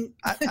mean,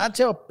 I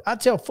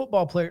tell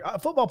football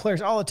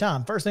players all the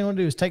time, first thing I want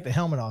to do is take the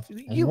helmet off.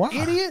 You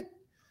idiot.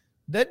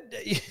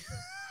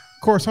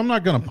 course, I'm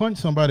not going to punch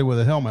somebody with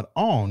a helmet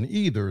on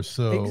either.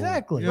 So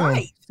exactly,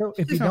 right. So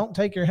if you don't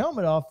take your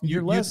helmet off,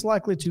 you're less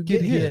likely to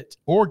get hit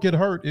or get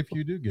hurt if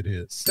you do get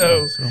hit.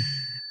 So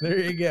there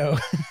you go.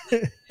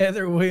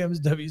 Heather Williams,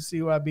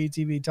 WCYB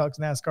TV, talks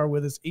NASCAR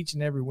with us each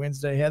and every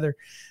Wednesday. Heather,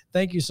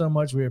 thank you so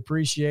much. We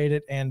appreciate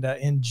it, and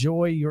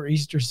enjoy your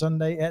Easter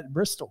Sunday at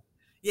Bristol.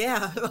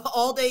 Yeah,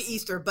 all day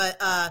Easter, but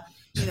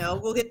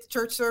we'll get the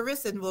church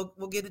service and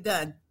we'll get it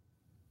done.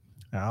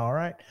 All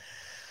right.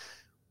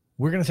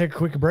 We're going to take a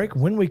quick break.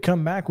 When we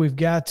come back, we've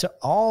got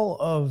all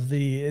of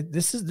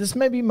this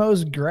may be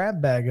Mo's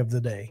grab bag of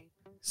the day.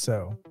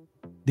 So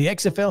the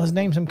XFL has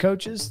named some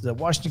coaches. The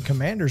Washington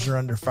Commanders are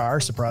under fire.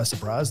 Surprise,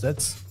 surprise.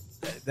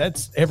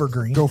 That's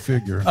evergreen. Go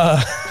figure.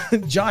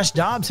 Josh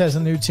Dobbs has a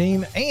new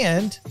team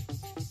and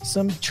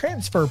some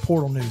transfer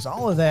portal news.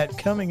 All of that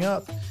coming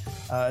up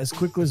as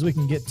quickly as we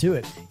can get to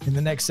it in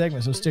the next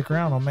segment. So stick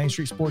around on Main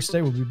Street Sports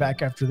Day. We'll be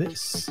back after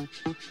this.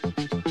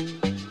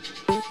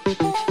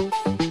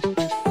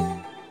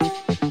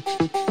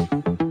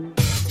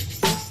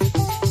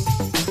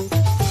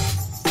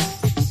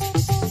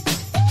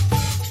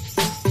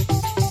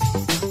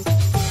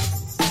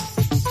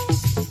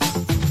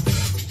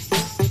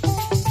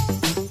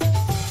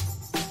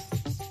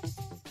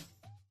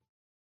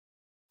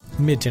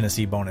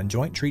 Mid-Tennessee Bone &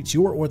 Joint treats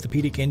your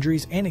orthopedic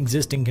injuries and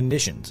existing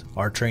conditions.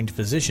 Our trained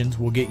physicians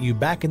will get you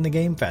back in the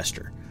game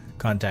faster.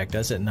 Contact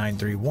us at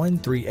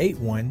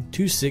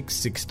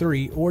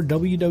 931-381-2663 or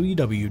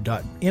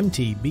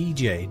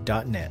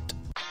www.mtbj.net.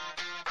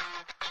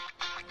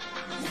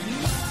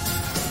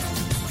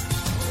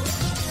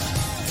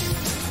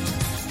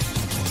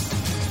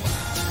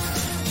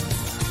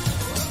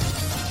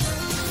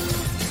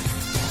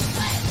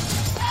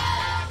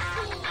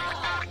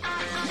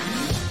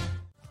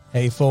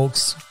 Hey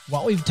folks,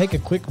 while we take a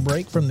quick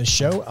break from the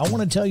show, I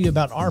want to tell you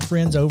about our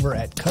friends over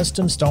at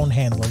Custom Stone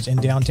Handlers in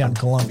downtown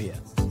Columbia.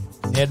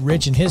 Ed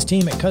Rich and his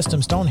team at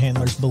Custom Stone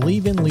Handlers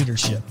believe in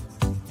leadership.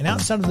 And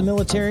outside of the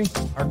military,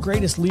 our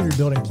greatest leader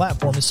building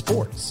platform is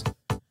sports.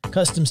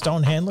 Custom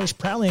Stone Handlers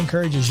proudly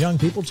encourages young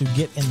people to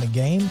get in the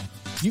game.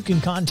 You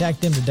can contact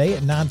them today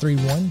at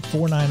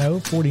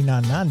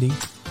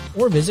 931-490-4990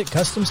 or visit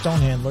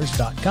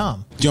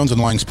CustomStonehandlers.com. Jones &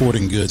 Lang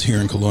Sporting Goods here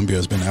in Columbia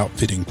has been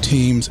outfitting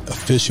teams,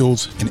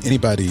 officials, and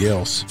anybody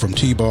else from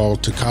T-ball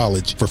to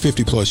college for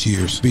 50-plus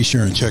years. Be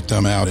sure and check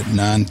them out at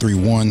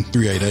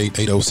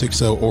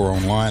 931-388-8060 or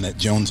online at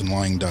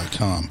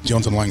jonesandlang.com.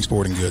 Jones & Lang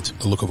Sporting Goods,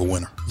 the look of a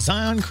winner.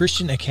 Zion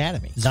Christian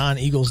Academy,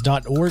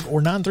 ZionEagles.org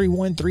or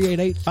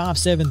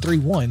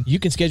 931-388-5731. You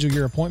can schedule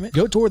your appointment.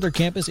 Go tour their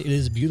campus. It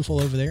is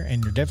beautiful over there,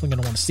 and you're definitely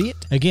going to want to see it.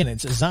 Again,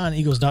 it's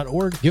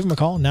ZionEagles.org. Give them a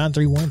call,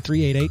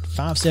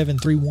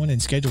 931-388-5731,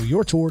 and schedule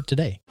your tour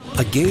today.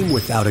 A game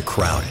without a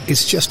crowd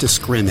is just a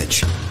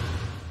scrimmage.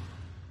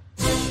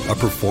 A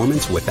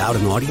performance without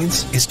an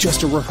audience is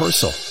just a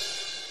rehearsal.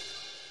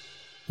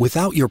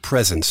 Without your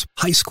presence,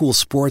 high school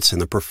sports and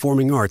the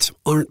performing arts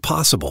aren't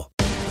possible.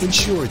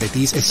 Ensure that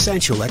these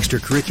essential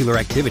extracurricular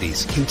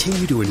activities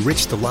continue to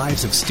enrich the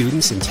lives of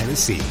students in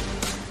Tennessee.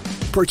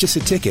 Purchase a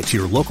ticket to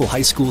your local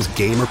high school's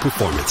game or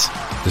performance.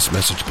 This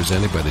message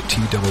presented by the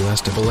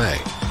TSSAA.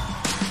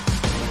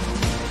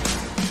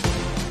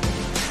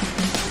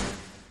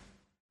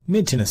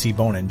 Mid-Tennessee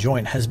Bone &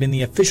 Joint has been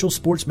the official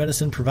sports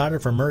medicine provider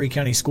for Maury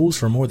County Schools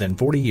for more than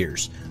 40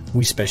 years.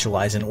 We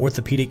specialize in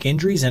orthopedic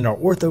injuries, and our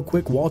Ortho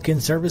Quick walk-in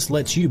service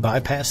lets you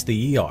bypass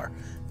the ER.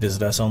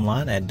 Visit us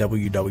online at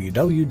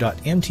www.mtbj.net.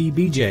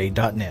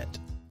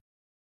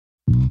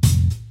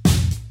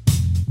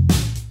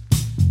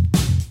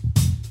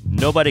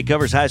 Nobody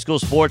covers high school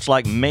sports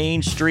like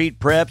Main Street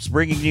Preps,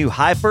 bringing you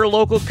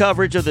hyper-local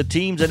coverage of the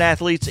teams and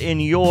athletes in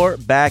your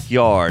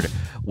backyard.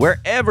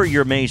 Wherever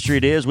your Main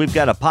Street is, we've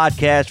got a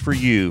podcast for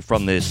you,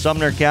 from the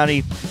Sumner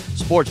County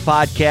Sports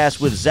Podcast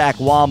with Zach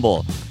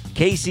Womble,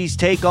 Casey's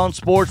Take on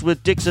Sports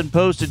with Dixon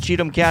Post and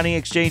Cheatham County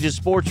Exchange's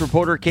sports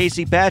reporter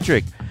Casey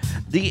Patrick,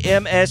 the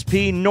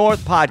MSP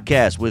North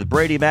Podcast with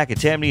Brady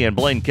McAtamney and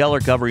Blaine Keller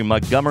covering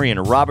Montgomery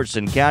and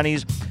Robertson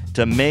counties,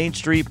 to Main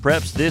Street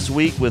Preps This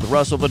Week with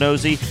Russell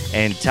Venozzi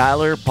and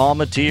Tyler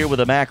Palmatier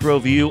with a macro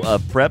view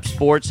of prep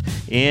sports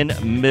in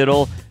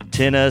Middle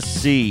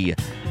Tennessee.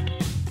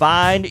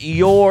 Find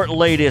your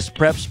latest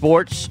prep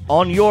sports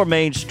on your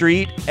Main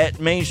Street at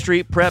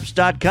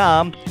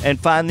mainstreetpreps.com and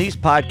find these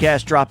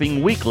podcasts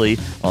dropping weekly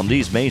on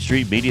these Main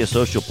Street media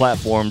social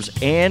platforms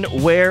and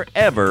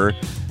wherever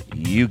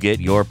you get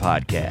your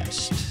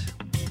podcast.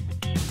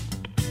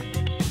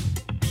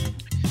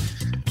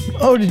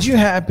 Oh, did you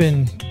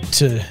happen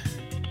to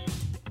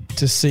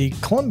see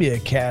Columbia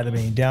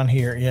Academy down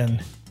here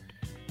in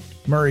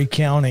Maury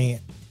County?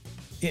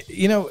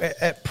 You know,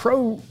 at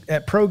pro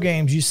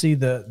games, you see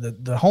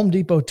the Home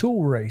Depot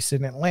Tool Race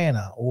in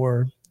Atlanta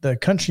or the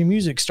Country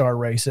Music Star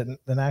Race at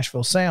the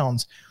Nashville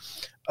Sounds.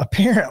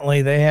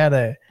 Apparently, they had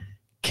a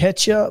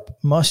ketchup,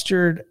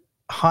 mustard,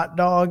 hot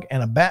dog,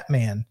 and a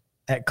Batman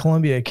at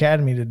Columbia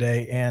Academy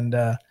today. And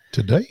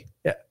today?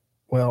 Yeah.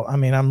 Well, I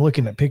mean, I'm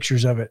looking at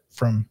pictures of it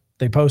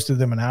they posted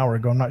them an hour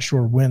ago. I'm not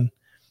sure when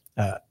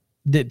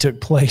it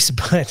took place,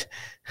 but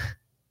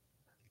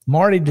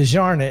Marty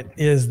DeJarnett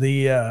is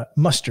the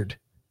mustard.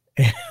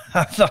 And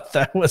I thought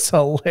that was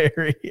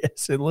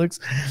hilarious. It looks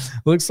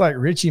like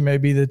Richie may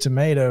be the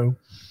tomato.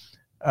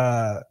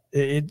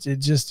 It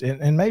just,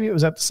 and maybe it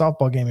was at the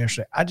softball game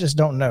yesterday. I just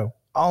don't know.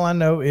 All I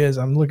know is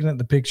I'm looking at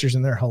the pictures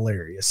and they're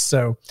hilarious.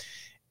 So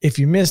if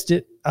you missed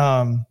it,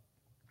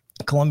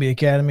 Columbia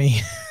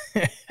Academy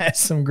has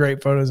some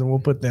great photos, and we'll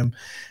put them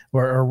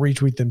or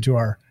retweet them to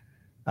our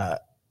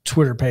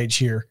Twitter page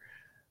here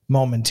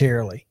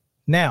momentarily.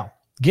 Now,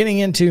 getting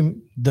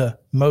into the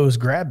Moe's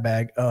grab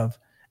bag of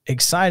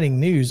exciting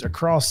news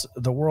across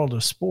the world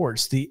of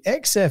sports, the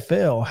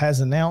XFL has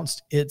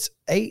announced its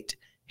 8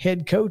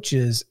 head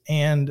coaches,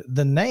 and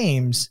the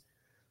names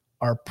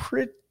are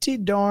pretty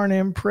darn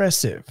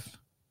impressive.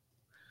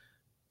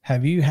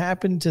 Have you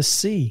happened to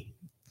see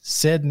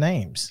said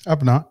names?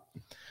 I've not.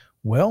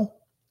 Well,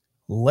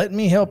 let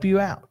me help you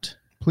out.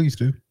 Please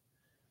do.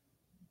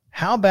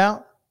 How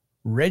about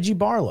Reggie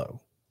Barlow?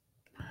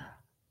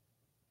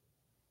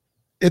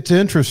 It's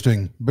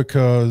interesting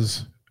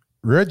because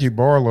Reggie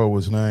Barlow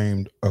was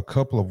named a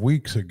couple of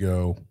weeks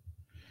ago.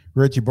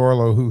 Reggie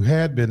Barlow, who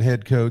had been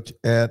head coach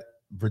at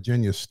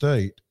Virginia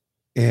State,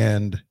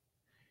 and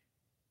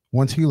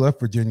once he left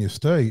Virginia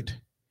State,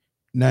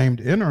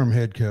 named interim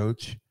head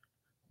coach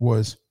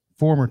was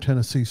former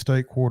Tennessee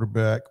State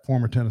quarterback,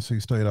 former Tennessee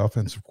State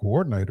offensive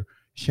coordinator,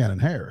 Shannon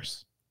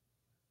Harris,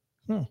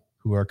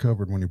 who I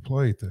covered when he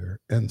played there.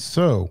 And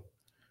so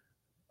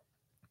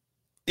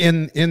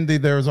in the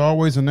there's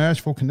always a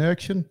Nashville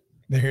connection.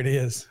 There it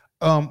is.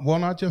 Well,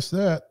 not just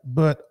that,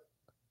 but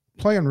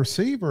playing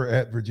receiver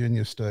at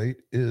Virginia State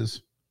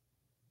is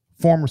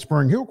former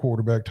Spring Hill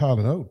quarterback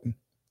Tyler Oden.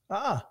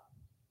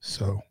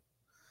 So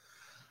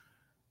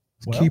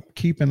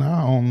keep an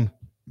eye on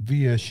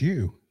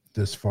VSU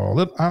this fall.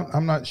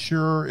 I'm not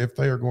sure if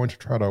they are going to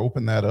try to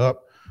open that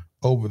up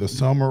over the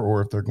summer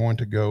or if they're going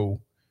to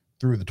go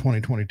through the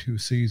 2022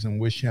 season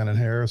with Shannon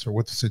Harris or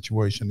what the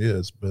situation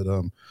is, but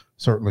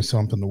certainly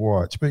something to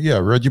watch. But yeah,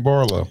 Reggie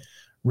Barlow,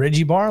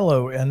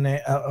 and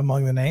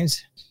among the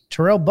names,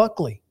 Terrell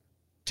Buckley,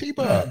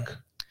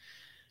 T-Buck,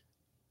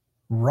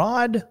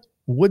 Rod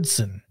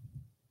Woodson.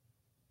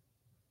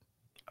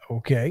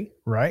 Okay,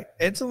 right.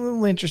 It's a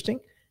little interesting.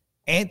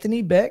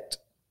 Anthony Becht,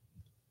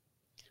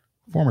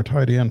 former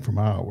tight end from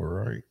Iowa,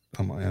 right?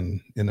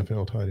 And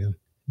NFL tight end.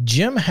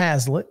 Jim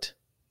Haslett,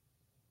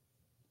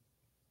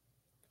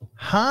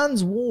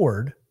 Hines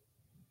Ward,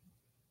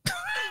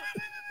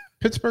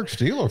 Pittsburgh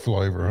Steeler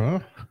flavor, huh?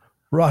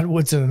 Rod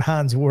Woodson and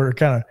Hines Ward are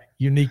kind of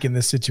unique in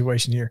this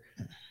situation here.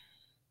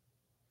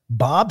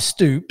 Bob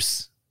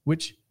Stoops,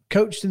 which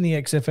coached in the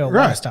XFL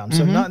last time,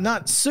 so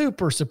not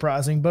super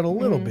surprising, but a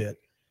little bit.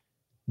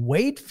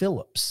 Wade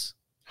Phillips.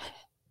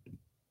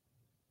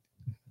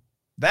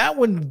 That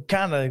one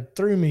kind of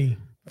threw me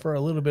for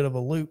a little bit of a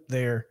loop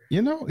there.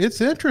 You know,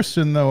 it's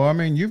interesting though. I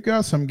mean, you've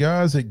got some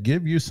guys that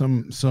give you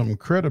some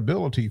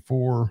credibility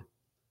for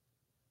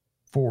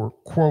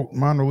quote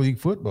minor league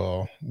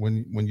football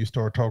when you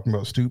start talking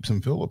about Stoops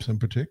and Phillips in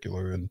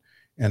particular, and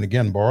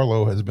again,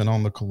 Barlow has been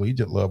on the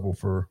collegiate level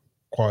for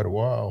quite a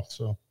while.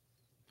 So,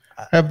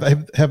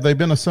 have they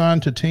been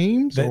assigned to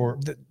teams or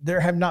there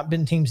have not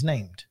been teams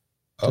named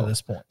to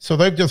this point? So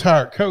they've just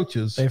hired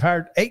coaches. They've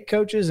hired 8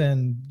 coaches,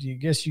 and you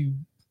guess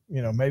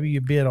maybe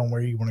you bid on where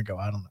you want to go.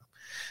 I don't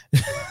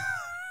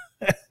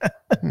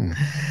know.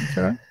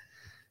 Okay.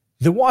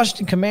 The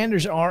Washington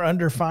Commanders are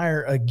under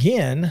fire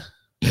again.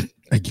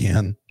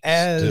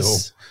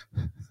 As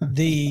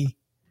in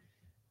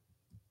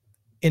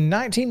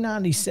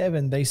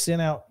 1997, they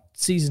sent out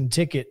season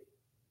ticket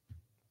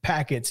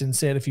packets and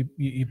said, if you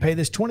pay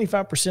this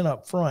 25%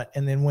 up front,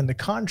 and then when the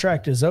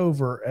contract is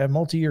over, a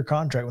multi-year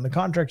contract, when the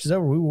contract is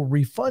over, we will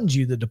refund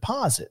you the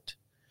deposit.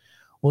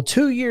 Well,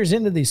 2 years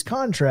into these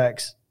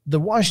contracts, the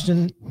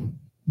Washington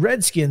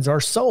Redskins are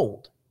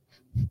sold.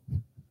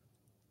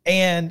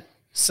 And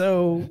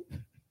so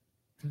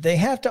they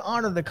have to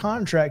honor the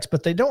contracts,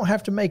 but they don't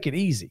have to make it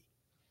easy.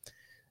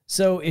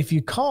 So if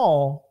you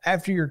call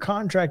after your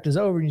contract is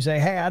over and you say,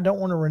 hey, I don't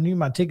want to renew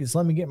my tickets,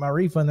 let me get my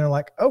refund, they're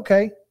like,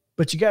 okay,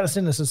 but you got to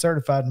send us a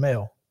certified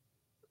mail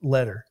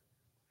letter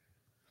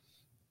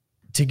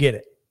to get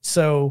it.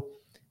 So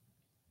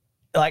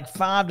like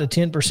 5 to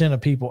 10%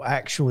 of people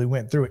actually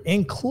went through it,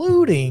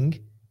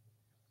 including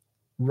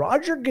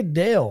Roger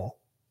Goodell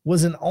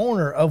was an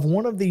owner of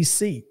one of these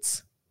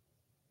seats.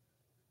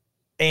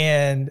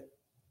 And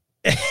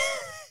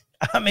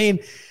I mean,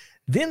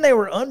 then they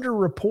were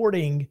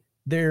underreporting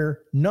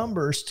their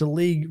numbers to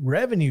league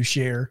revenue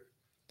share.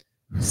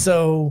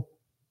 So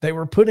they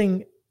were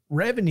putting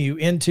revenue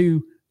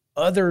into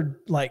other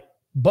like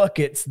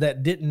buckets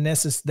that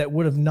that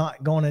would have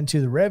not gone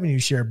into the revenue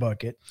share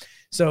bucket.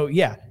 So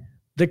yeah,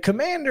 the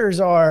Commanders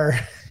are,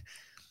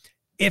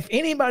 if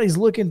anybody's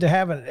looking to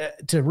have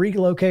to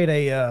relocate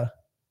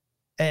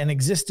an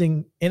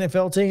existing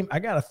NFL team, I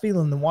got a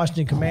feeling the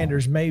Washington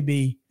Commanders may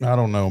be. I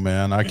don't know,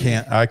 man. I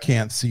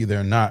can't see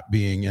there not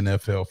being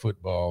NFL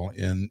football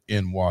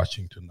in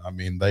Washington. I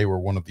mean, they were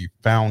one of the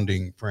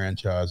founding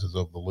franchises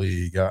of the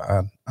league.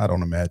 I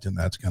don't imagine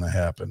that's going to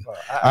happen.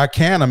 I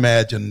can't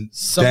imagine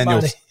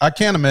I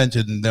can't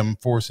imagine them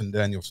forcing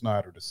Daniel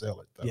Snyder to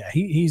sell it, though. Yeah,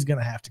 he's going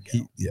to have to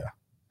go.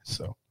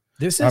 So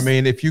this is. I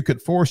mean, if you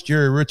could force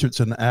Jerry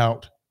Richardson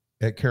out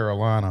at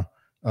Carolina,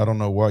 I don't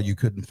know why you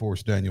couldn't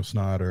force Daniel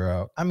Snyder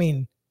out. I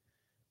mean,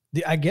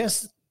 I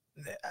guess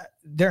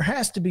there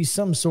has to be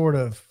some sort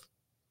of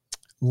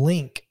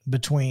link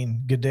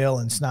between Goodell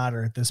and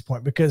Snyder at this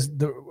point, because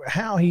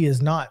how he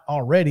has not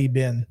already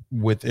been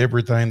with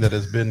everything that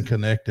has been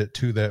connected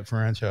to that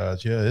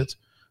franchise. Yeah, it's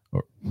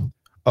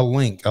a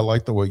link. I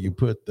like the way you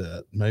put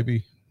that.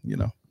 Maybe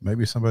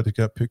somebody's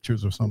got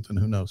pictures or something.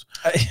 Who knows?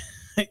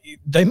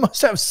 They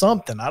must have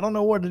something. I don't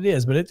know what it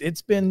is, but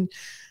it's been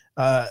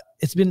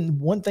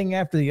one thing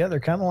after the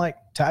other, kind of like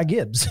Ty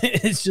Gibbs.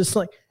 It's just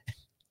like,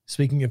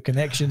 speaking of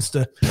connections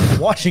to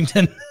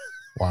Washington.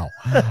 Wow.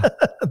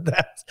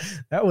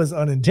 that was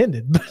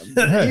unintended,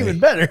 but even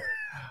better.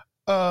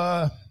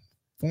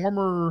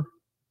 Former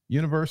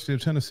University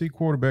of Tennessee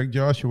quarterback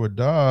Joshua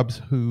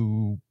Dobbs,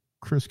 who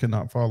Chris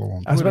cannot follow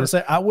on Twitter. I was about to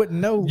say, I wouldn't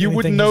know. You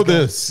wouldn't know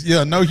this.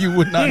 Yeah, no, you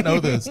would not know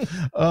this.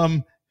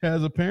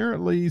 Has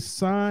apparently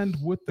signed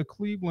with the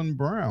Cleveland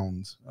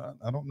Browns.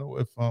 I don't know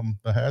if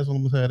the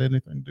Haslams had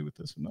anything to do with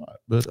this or not,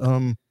 but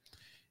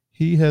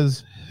he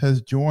has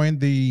joined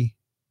the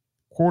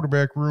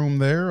quarterback room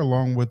there,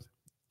 along with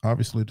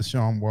obviously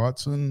Deshaun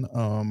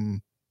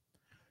Watson,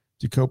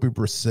 Jacoby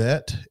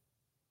Brissett,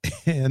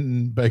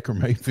 and Baker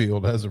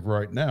Mayfield as of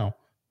right now.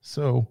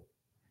 So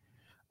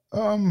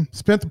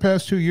spent the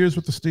past 2 years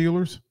with the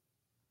Steelers,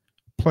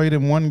 played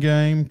in one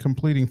game,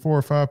 completing 4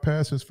 or 5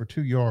 passes for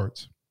 2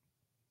 yards.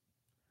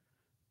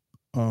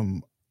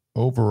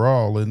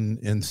 Overall,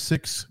 in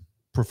 6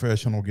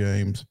 professional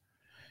games,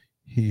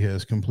 he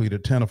has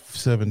completed 10 of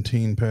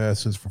 17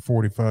 passes for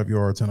 45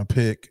 yards and a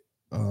pick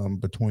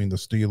between the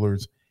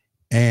Steelers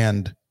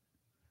and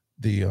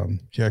the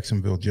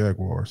Jacksonville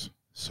Jaguars.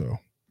 So,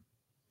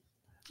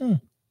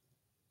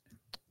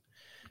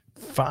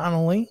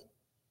 finally,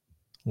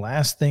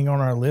 last thing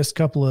on our list,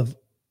 couple of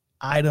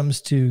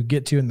items to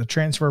get to in the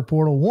transfer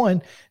portal.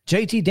 One,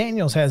 JT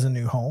Daniels has a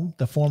new home.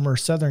 The former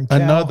Southern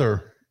Cal.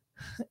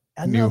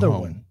 Another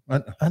one.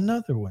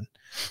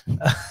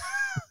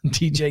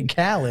 DJ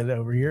Khaled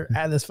over here.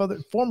 This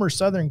former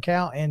Southern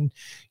Cal and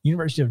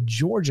University of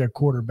Georgia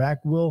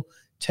quarterback will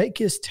take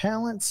his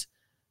talents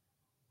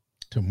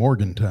to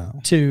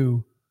Morgantown.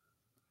 To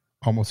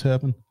almost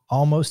heaven.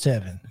 Almost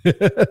heaven.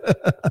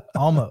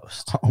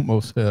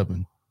 Almost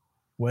heaven.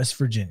 West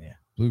Virginia.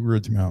 Blue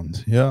Ridge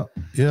Mountains. Yeah.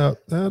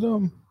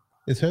 That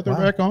is Heather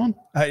back on?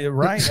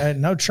 Right.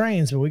 No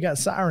trains, but we got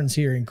sirens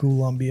here in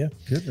Columbia.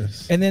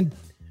 Goodness. And then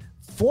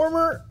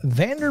former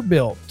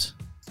Vanderbilt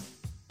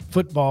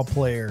football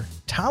player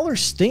Tyler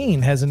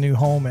Steen has a new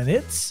home, and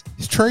he's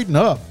trading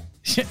up.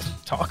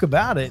 Talk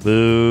about it.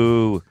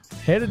 Boo.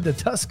 Headed to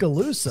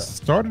Tuscaloosa.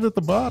 Started at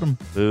the bottom.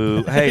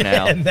 Boo. Hey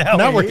now. And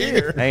now we're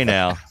here. Hey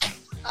now.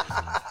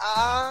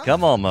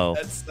 Come on, Mo.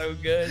 That's so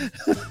good.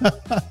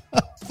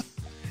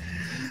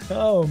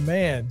 Oh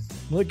man.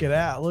 Look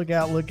out.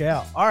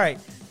 All right.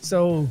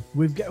 So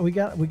we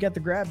got the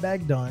grab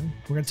bag done.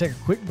 We're going to take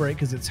a quick break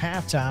because it's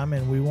halftime,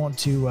 and we want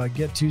to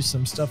get to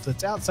some stuff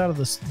that's outside of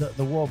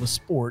the world of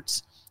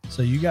sports.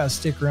 So you guys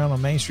stick around on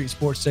Main Street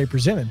Sports Day,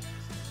 presented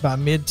by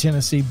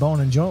Mid-Tennessee Bone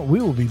and Joint. We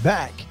will be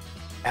back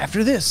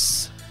after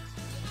this.